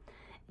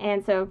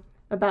 And so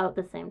about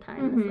the same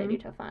time as Lady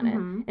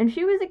Tofana. And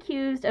she was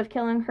accused of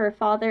killing her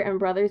father and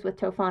brothers with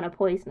Tofana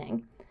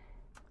poisoning.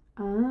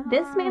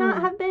 This may not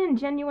have been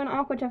genuine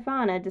Aqua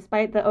Tofana,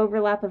 despite the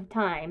overlap of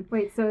time.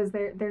 Wait, so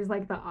there's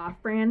like the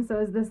off-brand, so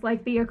is this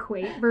like the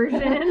Equate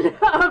version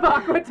of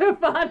Aqua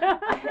Tofana?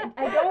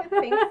 I don't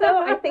think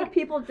so. I think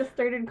people just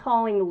started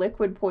calling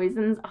liquid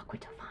poisons Aqua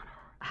Tofana.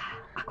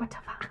 Aqua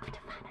Tofana.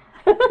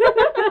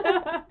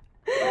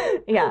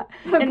 Yeah.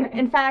 Okay.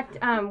 In fact,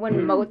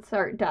 when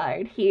Mozart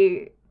died,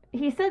 he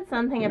said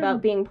something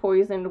about being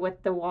poisoned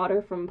with the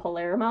water from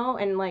Palermo,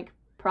 and like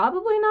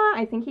probably not.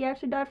 I think he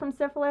actually died from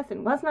syphilis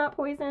and was not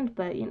poisoned,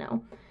 but you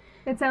know.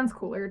 It sounds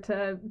cooler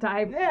to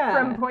die Yeah.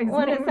 from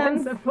poisoning than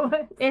sounds,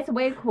 syphilis. it's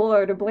way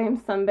cooler to blame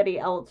somebody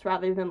else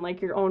rather than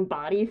like your own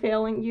body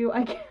failing you,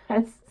 I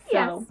guess.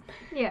 So,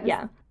 Yes.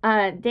 yeah.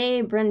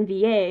 De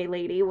Brinvilliers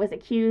lady was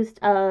accused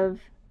of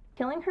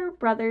killing her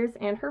brothers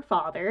and her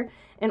father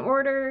in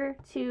order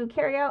to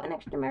carry out an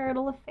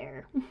extramarital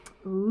affair.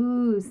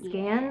 Ooh,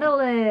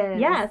 scandalous.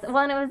 Yes, well,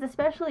 and it was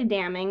especially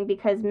damning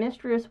because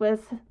mistress was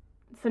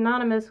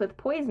synonymous with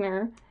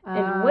poisoner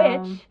and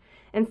witch.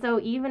 And so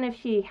even if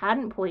she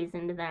hadn't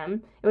poisoned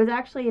them, it was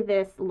actually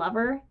this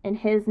lover, and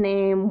his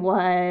name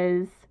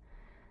was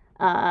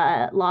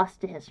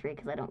lost to history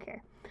because I don't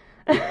care.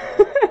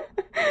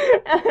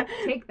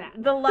 Take that.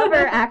 The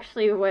lover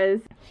actually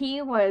was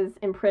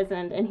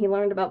imprisoned, and he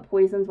learned about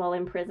poisons while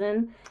in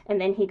prison, and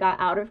then he got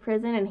out of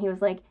prison, and he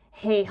was like,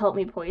 hey, help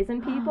me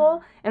poison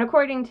people. And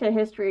according to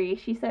history,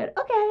 she said,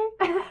 okay.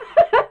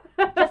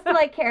 Just to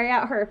like carry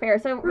out her affair.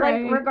 So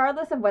Right. like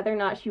regardless of whether or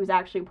not she was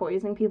actually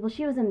poisoning people,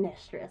 she was a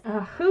mistress.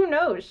 Ugh. Who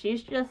knows?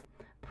 She's just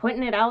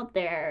putting it out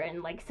there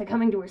and like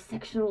succumbing to her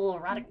sexual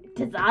erotic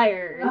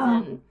desires.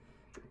 Ugh. And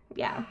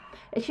yeah.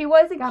 She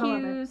was Gotta love it.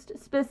 accused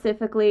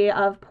specifically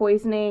of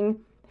poisoning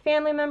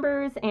family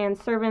members and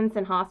servants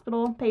and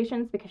hospital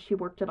patients because she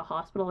worked at a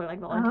hospital or like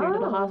volunteered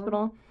at a Oh.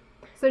 hospital.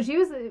 So she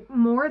was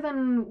more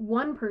than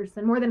one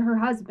person, more than her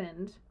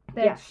husband,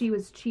 that Yes. she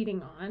was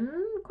cheating on?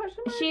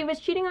 Question mark? She was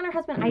cheating on her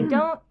husband.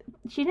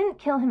 She didn't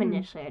kill him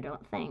initially, I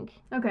don't think.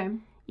 Okay.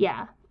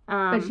 Yeah.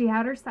 But she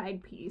had her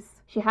side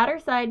piece. She had her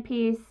side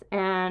piece,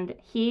 and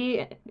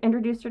he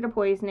introduced her to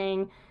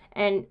poisoning.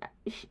 And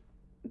she,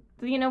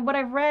 you know what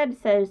I've read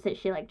says that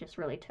she like just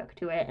really took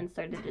to it and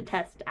started to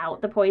test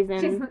out the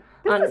poison.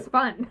 This is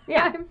fun.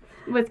 Yeah,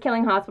 was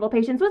killing hospital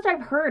patients, which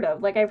I've heard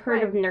of. Like I've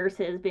heard of Right.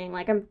 nurses being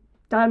like, "I'm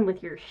done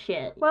with your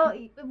shit." Well,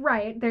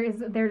 right. There's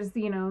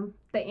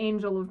the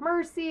angel of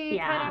mercy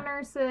Yeah. kind of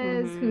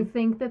nurses who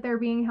think that they're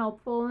being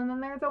helpful, and then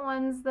there are the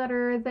ones that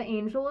are the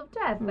angel of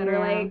death that are Yeah.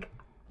 like,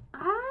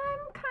 I'm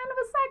kind of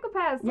a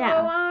psychopath, so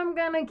Yeah. I'm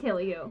gonna kill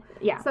you.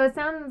 Yeah. So it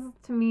sounds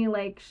to me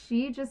like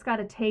she just got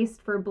a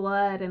taste for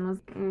blood and was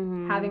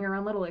Mhm. having her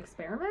own little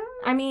experiment.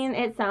 I mean,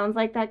 it sounds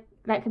like that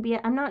could be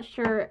it. I'm not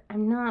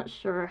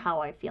sure how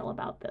I feel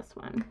about this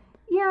one.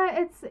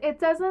 Yeah, it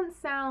doesn't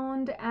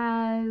sound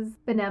as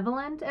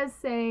benevolent as,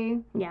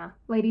 say, Yeah.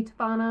 Lady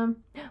Tavana.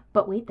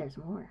 But wait, there's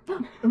more.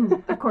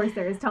 Ooh, of course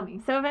there is. Tell me.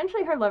 So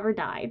eventually her lover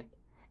died.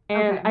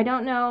 And Okay. I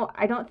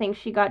don't think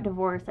she got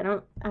divorced. I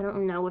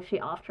don't know if she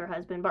offed her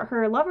husband, but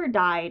her lover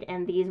died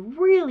and these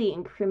really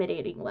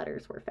incriminating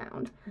letters were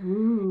found.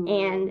 Ooh.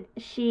 And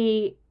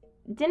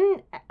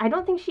I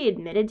don't think she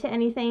admitted to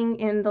anything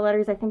in the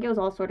letters. I think it was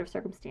all sort of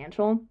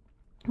circumstantial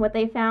what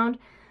they found.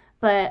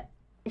 But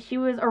she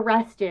was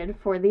arrested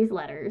for these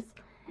letters.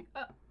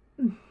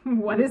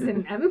 What is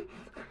in them?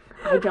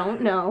 I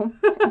don't know.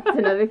 It's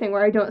another thing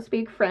where I don't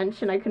speak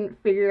French and I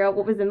couldn't figure out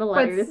what was in the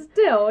letters. But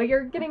still,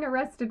 you're getting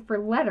arrested for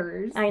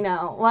letters. I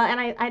know. Well, and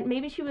I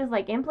maybe she was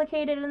like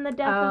implicated in the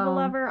death of the Oh.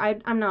 lover.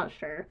 I'm not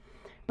sure.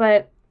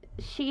 But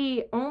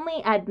she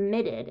only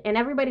admitted, and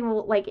everybody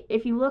will, like,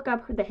 if you look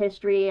up the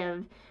history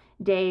of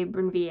de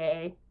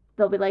Brinvilliers,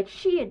 they'll be like,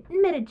 she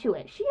admitted to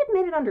it. She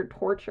admitted under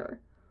torture.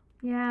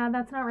 Yeah,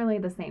 that's not really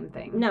the same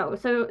thing. No,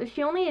 so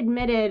she only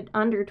admitted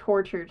under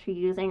torture to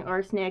using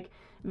arsenic,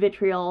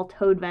 vitriol,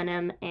 toad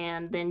venom,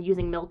 and then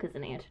using milk as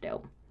an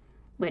antidote.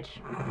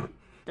 Which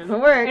doesn't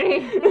work.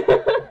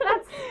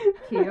 That's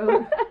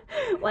cute.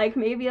 Like,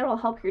 maybe it'll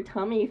help your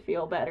tummy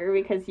feel better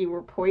because you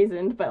were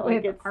poisoned, but like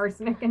With it's...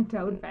 arsenic and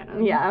toad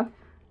venom. Yeah.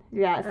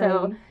 Yeah,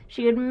 so Um.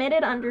 she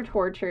admitted under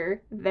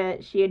torture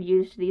that she had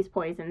used these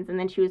poisons, and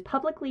then she was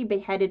publicly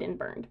beheaded and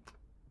burned.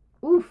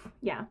 Oof.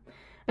 Yeah.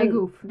 Big And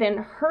oof. then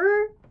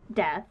her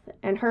death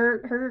and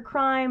her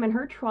crime and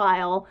her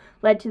trial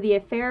led to the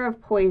affair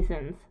of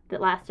poisons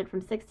that lasted from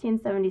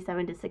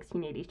 1677 to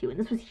 1682. And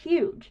this was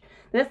huge.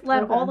 This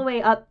led Okay. all the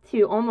way up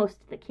to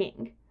almost the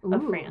king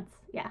of Ooh. France.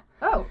 Yeah.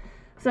 Oh.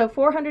 So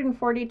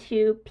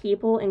 442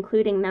 people,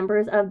 including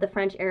members of the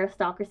French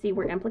aristocracy,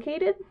 were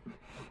implicated.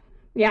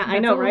 Yeah, I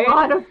know, right? A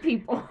lot of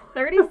people.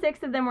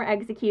 36 of them were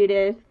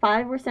executed,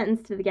 5 were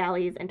sentenced to the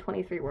galleys, and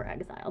 23 were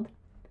exiled.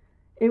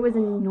 It was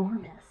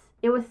enormous.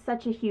 It was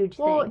such a huge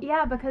Well, thing.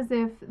 yeah, because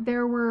if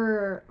there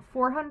were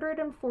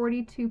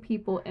 442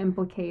 people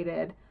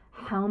implicated,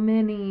 how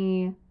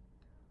many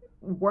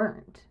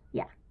weren't?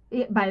 Yeah.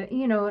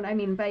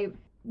 By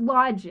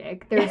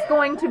logic, there's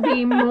going to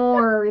be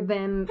more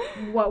than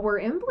what were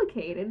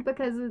implicated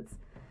because it's.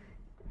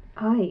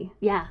 Aye.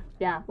 Yeah.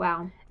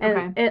 Wow.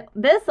 And Okay.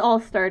 this all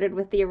started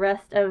with the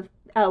arrest of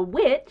a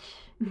witch,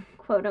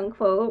 quote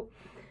unquote,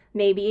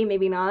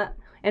 maybe not,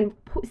 and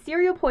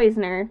serial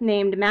poisoner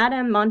named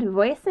Madame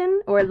Montevoisin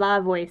or La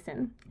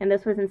Voisin, and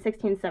this was in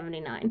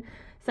 1679.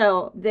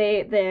 So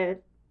the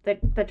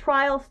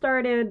trial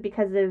started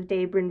because of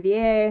de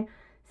Brinvilliers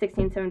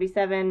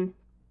 1677,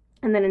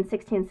 and then in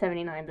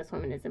 1679 this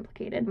woman is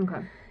implicated.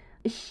 Okay.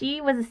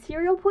 She was a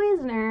serial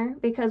poisoner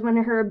because when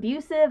her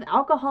abusive,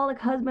 alcoholic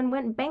husband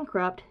went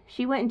bankrupt,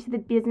 she went into the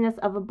business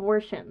of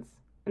abortions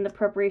and the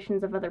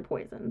preparations of other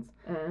poisons.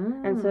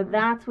 Oh. And so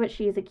that's what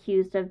she's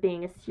accused of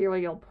being a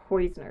serial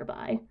poisoner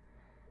by.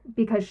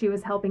 Because she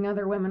was helping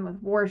other women with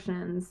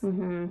abortions.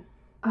 Mm-hmm.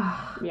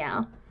 Ugh.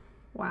 Yeah.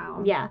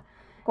 Wow. Yeah.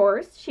 Of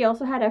course, she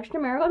also had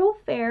extramarital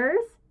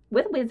affairs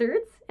with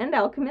wizards and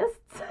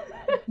alchemists.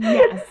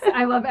 Yes.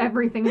 I love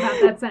everything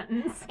about that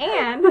sentence.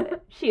 And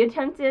she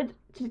attempted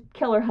to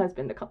kill her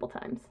husband a couple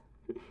times.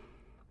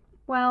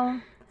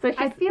 Well, So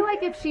I feel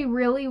like if she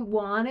really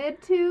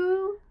wanted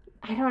to...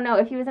 I don't know.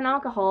 If he was an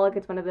alcoholic,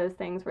 it's one of those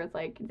things where it's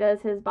like,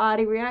 does his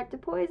body react to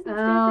poison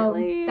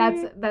differently?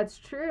 That's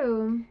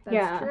true.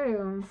 That's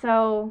true.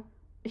 So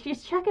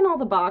she's checking all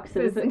the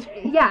boxes.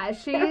 Yeah,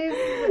 she's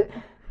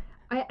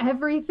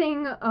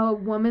everything a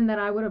woman that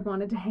I would have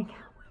wanted to hang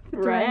out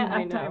with during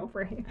that time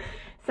frame.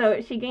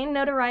 So she gained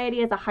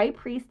notoriety as a high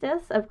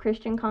priestess of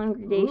Christian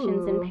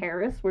congregations in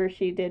Paris, where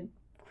she did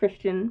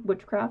Christian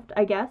witchcraft,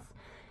 I guess.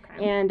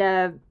 Okay.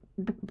 And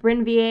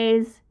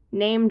Brinvier's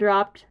name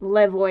dropped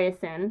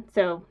Lavoisin.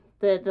 So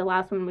the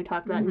last one we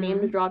talked about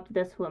name dropped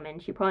this woman.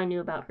 She probably knew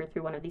about her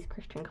through one of these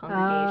Christian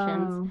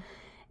congregations.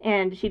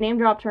 And she name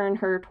dropped her in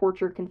her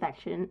torture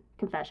confession.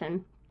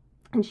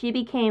 And she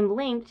became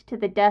linked to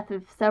the death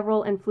of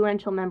several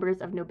influential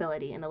members of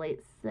nobility in the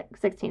late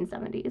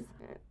 1670s.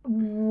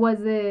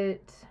 Was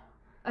it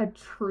a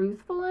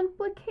truthful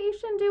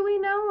implication, do we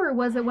know? Or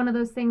was it one of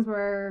those things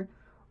where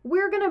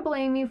we're going to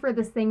blame you for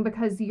this thing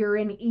because you're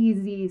an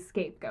easy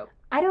scapegoat?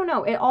 I don't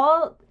know. It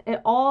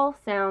all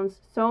sounds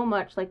so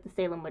much like the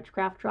Salem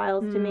witchcraft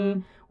trials to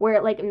me,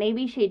 where like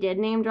maybe she did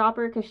name drop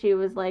her because she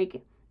was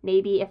like,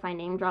 maybe if I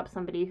name drop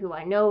somebody who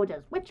I know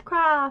does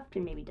witchcraft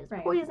and maybe does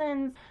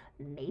poisons,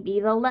 maybe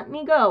they'll let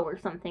me go or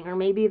something, or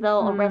maybe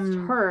they'll arrest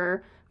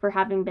her for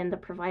having been the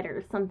provider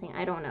or something.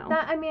 I don't know.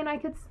 I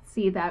could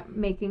see that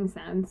making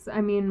sense.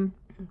 I mean,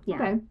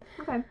 yeah.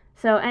 Okay.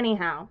 So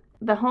anyhow,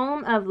 the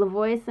home of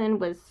Lavoisin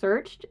was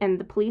searched and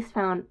the police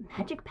found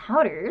magic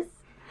powders,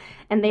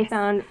 and they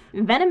found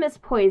venomous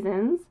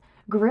poisons,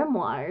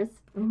 grimoires,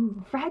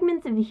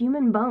 fragments of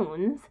human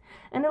bones,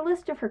 and a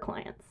list of her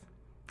clients.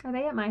 Are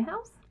they at my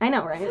house? I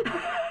know, right?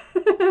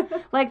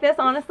 Like, this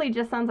honestly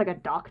just sounds like a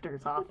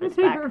doctor's office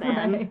back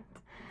then. Right.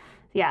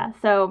 Yeah,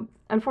 so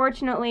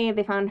unfortunately,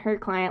 they found her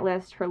client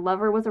list. Her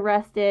lover was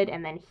arrested,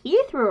 and then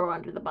he threw her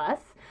under the bus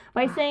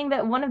by saying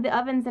that one of the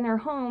ovens in her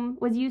home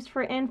was used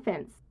for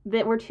infants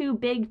that were too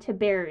big to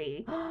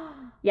bury.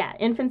 Yeah,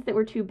 infants that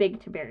were too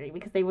big to bury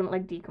because they wouldn't,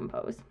 like,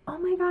 decompose. Oh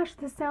my gosh,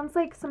 this sounds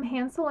like some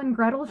Hansel and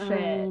Gretel shit.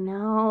 I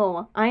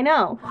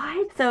know.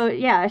 What? So,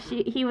 yeah,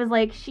 he was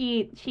like,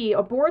 she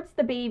aborts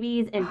the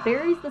babies and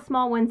buries the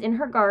small ones in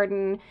her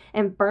garden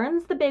and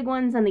burns the big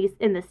ones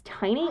in this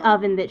tiny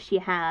oven that she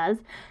has.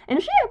 And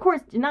she, of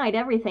course, denied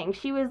everything.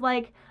 She was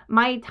like,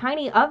 my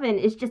tiny oven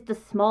is just a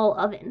small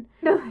oven.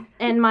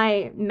 And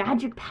my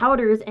magic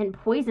powders and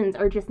poisons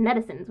are just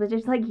medicines. Which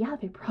is like, yeah,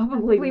 they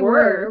probably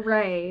were.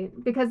 Right.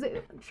 Because,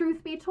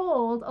 truth be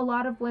told, a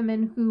lot of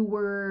women who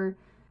were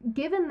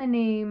given the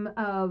name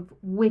of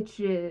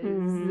witches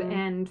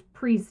and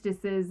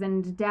priestesses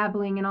and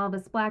dabbling in all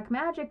this black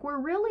magic were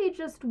really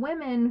just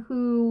women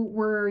who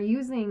were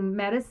using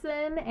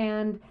medicine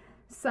and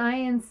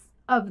science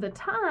of the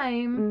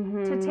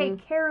time to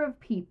take care of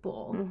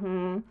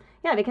people.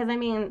 Yeah, because, I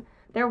mean,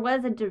 there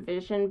was a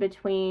division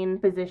between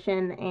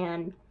physician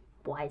and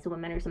wise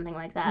women or something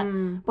like that.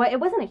 But it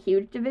wasn't a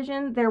huge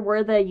division. There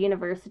were the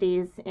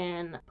universities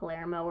in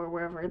Palermo or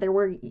wherever. There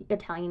were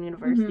Italian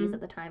universities at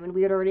the time, and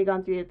we had already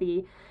gone through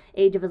the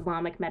age of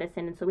Islamic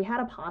medicine, and so we had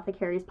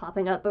apothecaries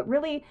popping up, but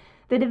really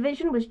the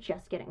division was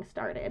just getting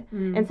started.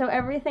 And so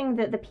everything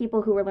that the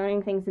people who were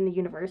learning things in the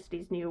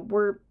universities knew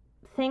were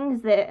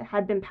things that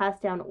had been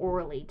passed down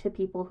orally to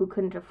people who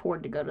couldn't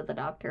afford to go to the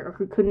doctor or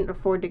who couldn't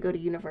afford to go to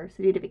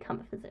university to become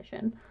a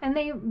physician. And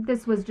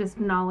this was just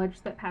knowledge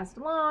that passed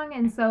along,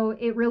 and so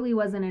it really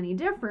wasn't any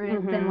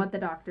different than what the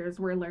doctors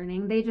were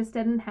learning. They just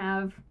didn't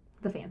have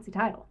the fancy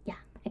title. Yeah,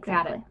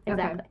 exactly.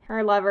 Exactly. Okay.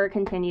 Her lover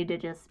continued to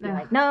just be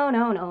like,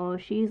 no,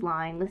 she's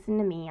lying. Listen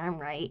to me, I'm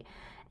right.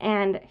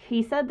 And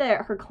he said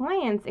that her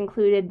clients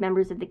included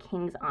members of the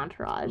king's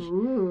entourage.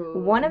 Ooh.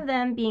 One of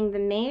them being the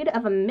maid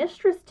of a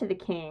mistress to the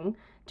king,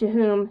 to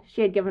whom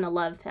she had given a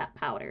love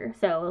powder.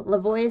 So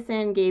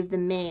Lavoisin gave the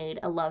maid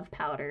a love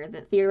powder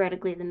that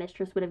theoretically the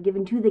mistress would have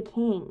given to the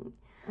king.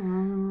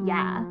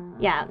 Yeah.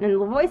 And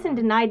Lavoisin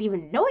denied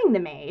even knowing the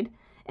maid,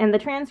 and the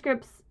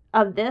transcripts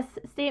of this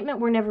statement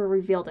were never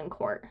revealed in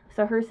court.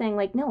 So her saying,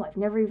 like, no, I've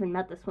never even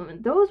met this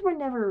woman, those were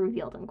never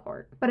revealed in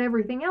court. But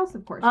everything else,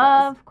 of course,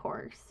 was. Of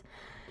course.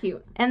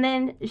 Cute. And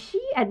then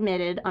she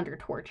admitted under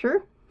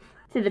torture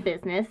to the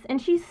business, and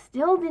she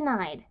still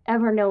denied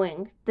ever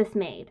knowing this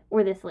maid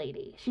or this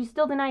lady. She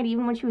still denied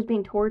even when she was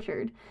being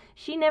tortured.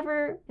 She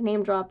never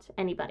name-dropped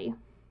anybody.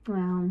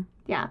 Wow.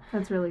 Yeah.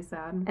 That's really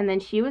sad. And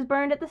then she was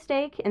burned at the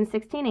stake in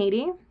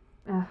 1680.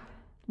 Ugh.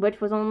 which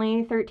was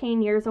only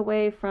 13 years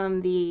away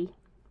from the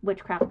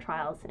witchcraft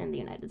trials in the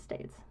United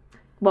States.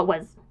 What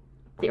was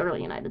the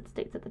early United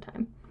States at the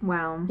time.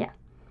 Wow. Yeah.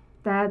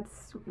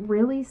 That's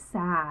really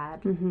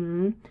sad.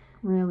 Mm-hmm.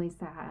 Really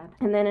sad.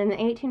 And then in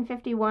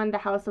 1851, the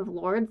House of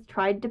Lords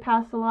tried to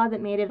pass a law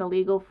that made it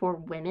illegal for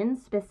women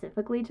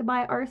specifically to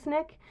buy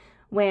arsenic,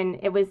 when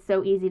it was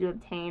so easy to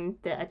obtain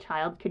that a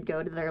child could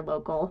go to their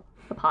local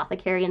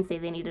apothecary and say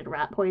they needed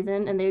rat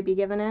poison and they would be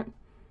given it.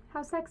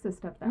 How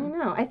sexist of I them.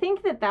 know. I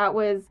think that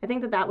was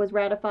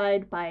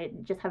ratified by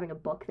just having a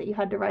book that you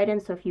had to write in.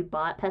 So if you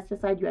bought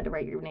pesticide, you had to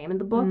write your name in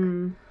the book.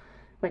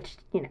 Which,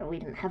 we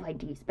didn't have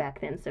IDs back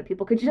then, so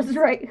people could just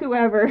write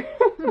whoever.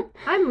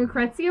 I'm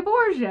Lucrezia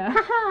Borgia.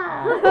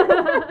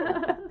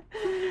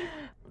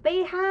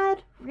 They had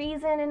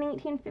reason in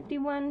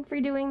 1851 for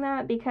doing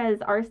that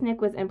because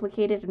arsenic was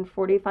implicated in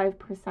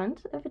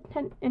 45% of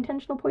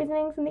intentional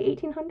poisonings in the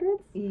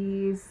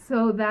 1800s.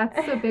 So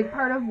that's a big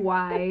part of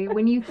why,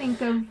 when you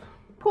think of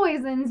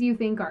poisons, you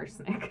think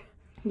arsenic.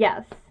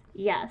 Yes.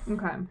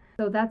 Okay.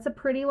 So that's a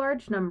pretty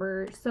large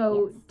number.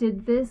 So Yes.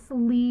 Did this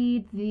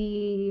lead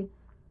the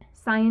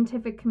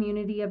scientific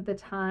community of the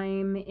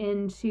time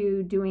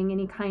into doing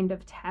any kind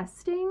of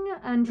testing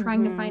and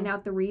trying to find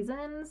out the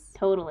reasons?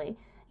 Totally.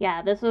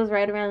 Yeah, this was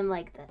right around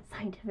the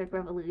scientific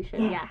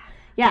revolution.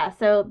 Yeah.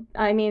 So,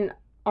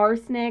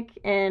 arsenic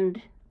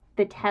and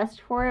the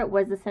test for it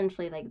was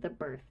essentially the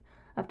birth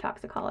of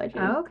toxicology.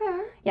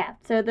 Okay. Yeah.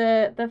 So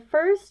the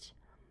first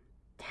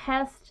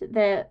test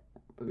that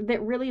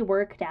really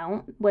worked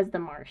out was the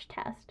Marsh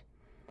test.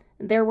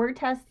 There were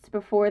tests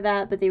before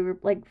that, but they were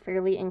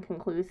fairly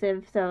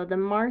inconclusive. So the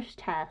Marsh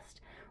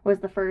test was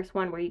the first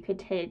one where you could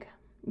take,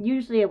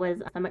 usually it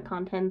was stomach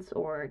contents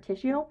or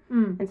tissue,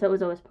 and so it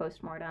was always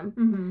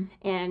postmortem.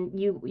 And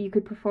you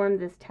could perform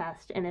this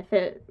test, and if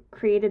it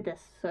created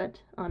this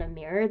soot on a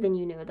mirror, then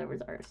you knew there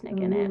was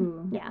arsenic in it.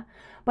 Yeah,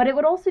 but it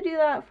would also do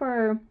that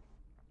for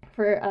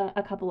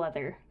a couple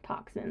other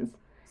toxins.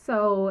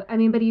 So,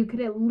 but you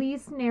could at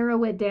least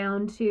narrow it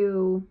down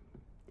to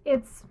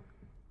it's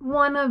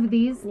one of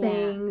these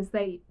things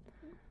that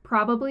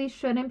probably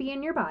shouldn't be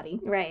in your body.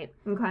 Right.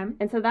 Okay.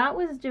 And so that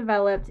was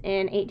developed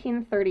in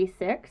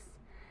 1836.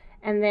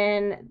 And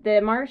then the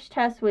Marsh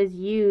test was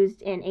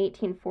used in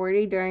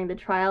 1840 during the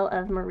trial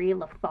of Marie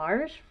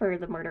Lafarge for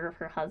the murder of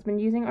her husband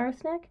using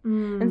arsenic.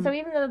 And so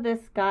even though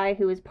this guy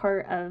who was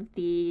part of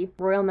the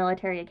Royal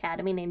Military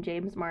Academy named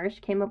James Marsh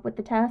came up with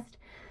the test,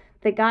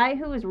 the guy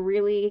who was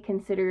really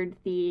considered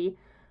the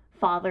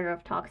father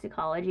of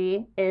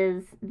toxicology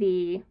is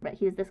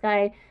this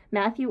guy,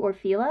 Matthew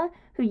Orfila,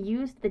 who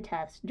used the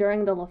test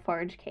during the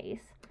Lafarge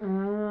case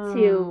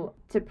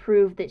to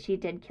prove that she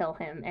did kill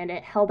him, and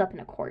it held up in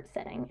a court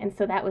setting. And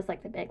so that was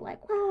the big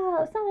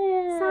wow,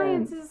 science!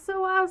 Science is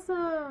so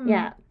awesome!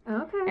 Yeah.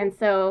 Okay. And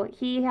so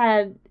he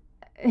had,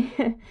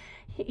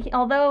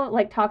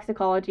 although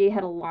toxicology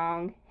had a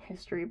long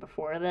history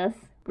before this,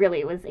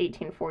 really it was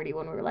 1840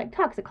 when we were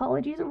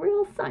toxicology is a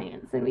real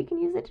science and we can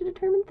use it to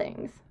determine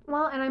things.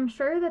 Well, and I'm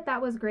sure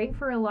that was great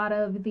for a lot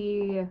of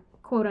the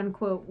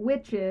quote-unquote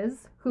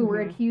witches who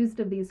were accused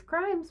of these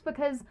crimes,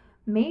 because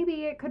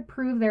maybe it could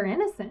prove their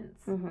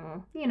innocence.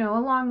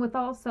 Along with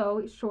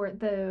also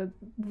the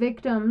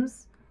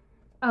victims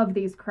of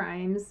these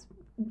crimes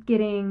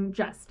getting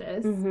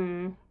justice.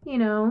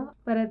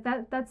 But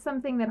that's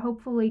something that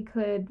hopefully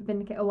could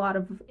vindicate a lot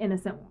of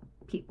innocent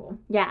people.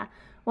 Yeah.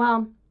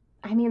 Well,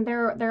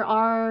 there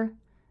are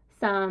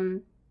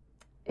some,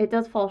 it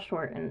does fall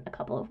short in a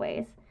couple of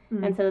ways.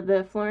 And so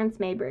the Florence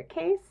Maybrick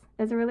case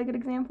is a really good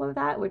example of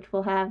that, which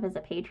we'll have as a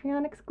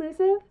Patreon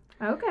exclusive.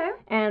 Okay.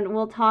 And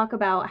we'll talk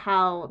about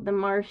how the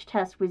Marsh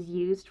test was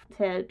used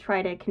to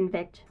try to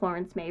convict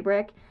Florence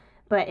Maybrick,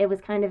 but it was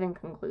kind of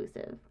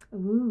inconclusive.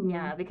 Ooh.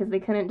 Yeah, because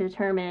they couldn't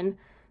determine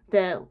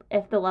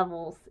if the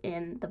levels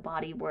in the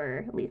body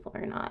were lethal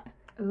or not.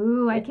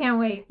 Ooh, I can't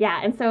wait. Yeah,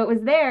 and so it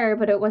was there,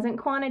 but it wasn't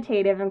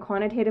quantitative, and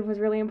quantitative was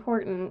really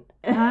important.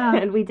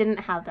 And we didn't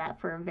have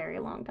that for a very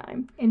long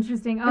time.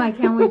 Interesting. Oh, I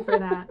can't wait for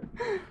that.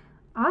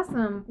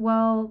 Awesome.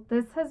 Well,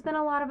 this has been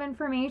a lot of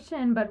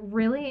information, but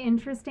really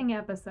interesting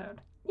episode.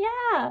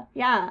 Yeah,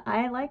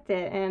 I liked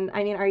it. And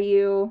are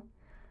you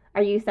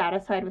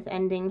satisfied with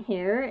ending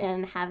here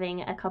and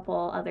having a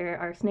couple other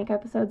arsenic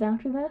episodes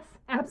after this?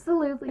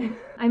 Absolutely.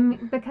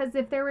 Because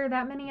if there were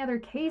that many other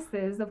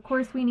cases, of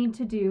course we need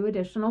to do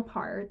additional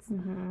parts.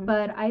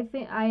 But I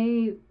think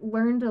I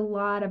learned a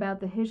lot about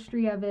the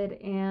history of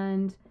it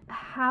and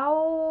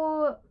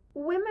how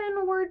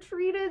women were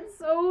treated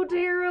so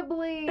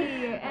terribly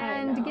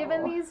and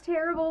given these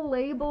terrible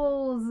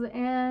labels,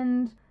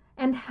 and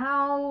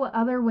how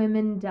other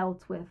women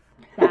dealt with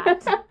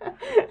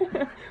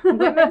that.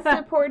 Women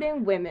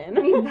supporting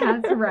women.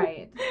 That's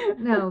right.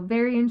 No,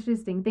 very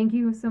interesting. Thank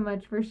you so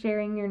much for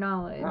sharing your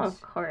knowledge. Oh,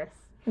 of course.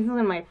 This is one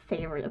of my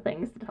favorite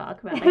things to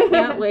talk about. I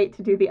can't wait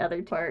to do the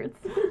other parts.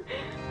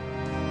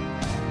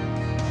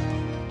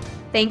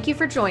 Thank you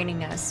for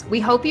joining us. We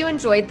hope you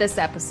enjoyed this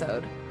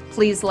episode.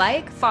 Please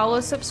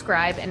follow,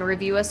 subscribe, and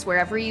review us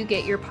wherever you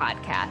get your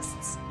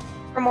podcasts.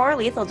 For more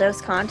Lethal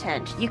Dose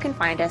content, you can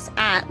find us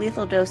at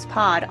Lethal Dose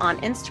Pod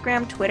on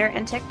Instagram, Twitter,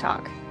 and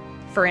TikTok.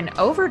 For an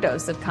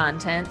overdose of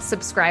content,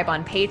 subscribe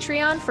on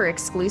Patreon for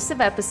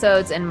exclusive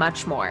episodes and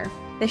much more.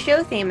 The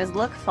show theme is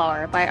Look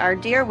Far by our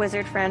dear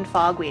wizard friend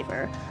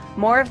Fogweaver.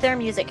 More of their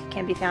music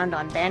can be found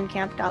on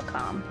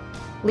bandcamp.com.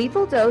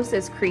 Lethal Dose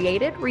is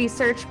created,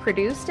 researched,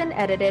 produced, and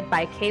edited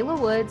by Kayla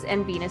Woods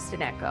and Venus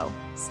Deneco.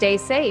 Stay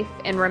safe,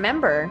 and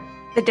remember,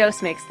 the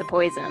dose makes the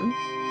poison.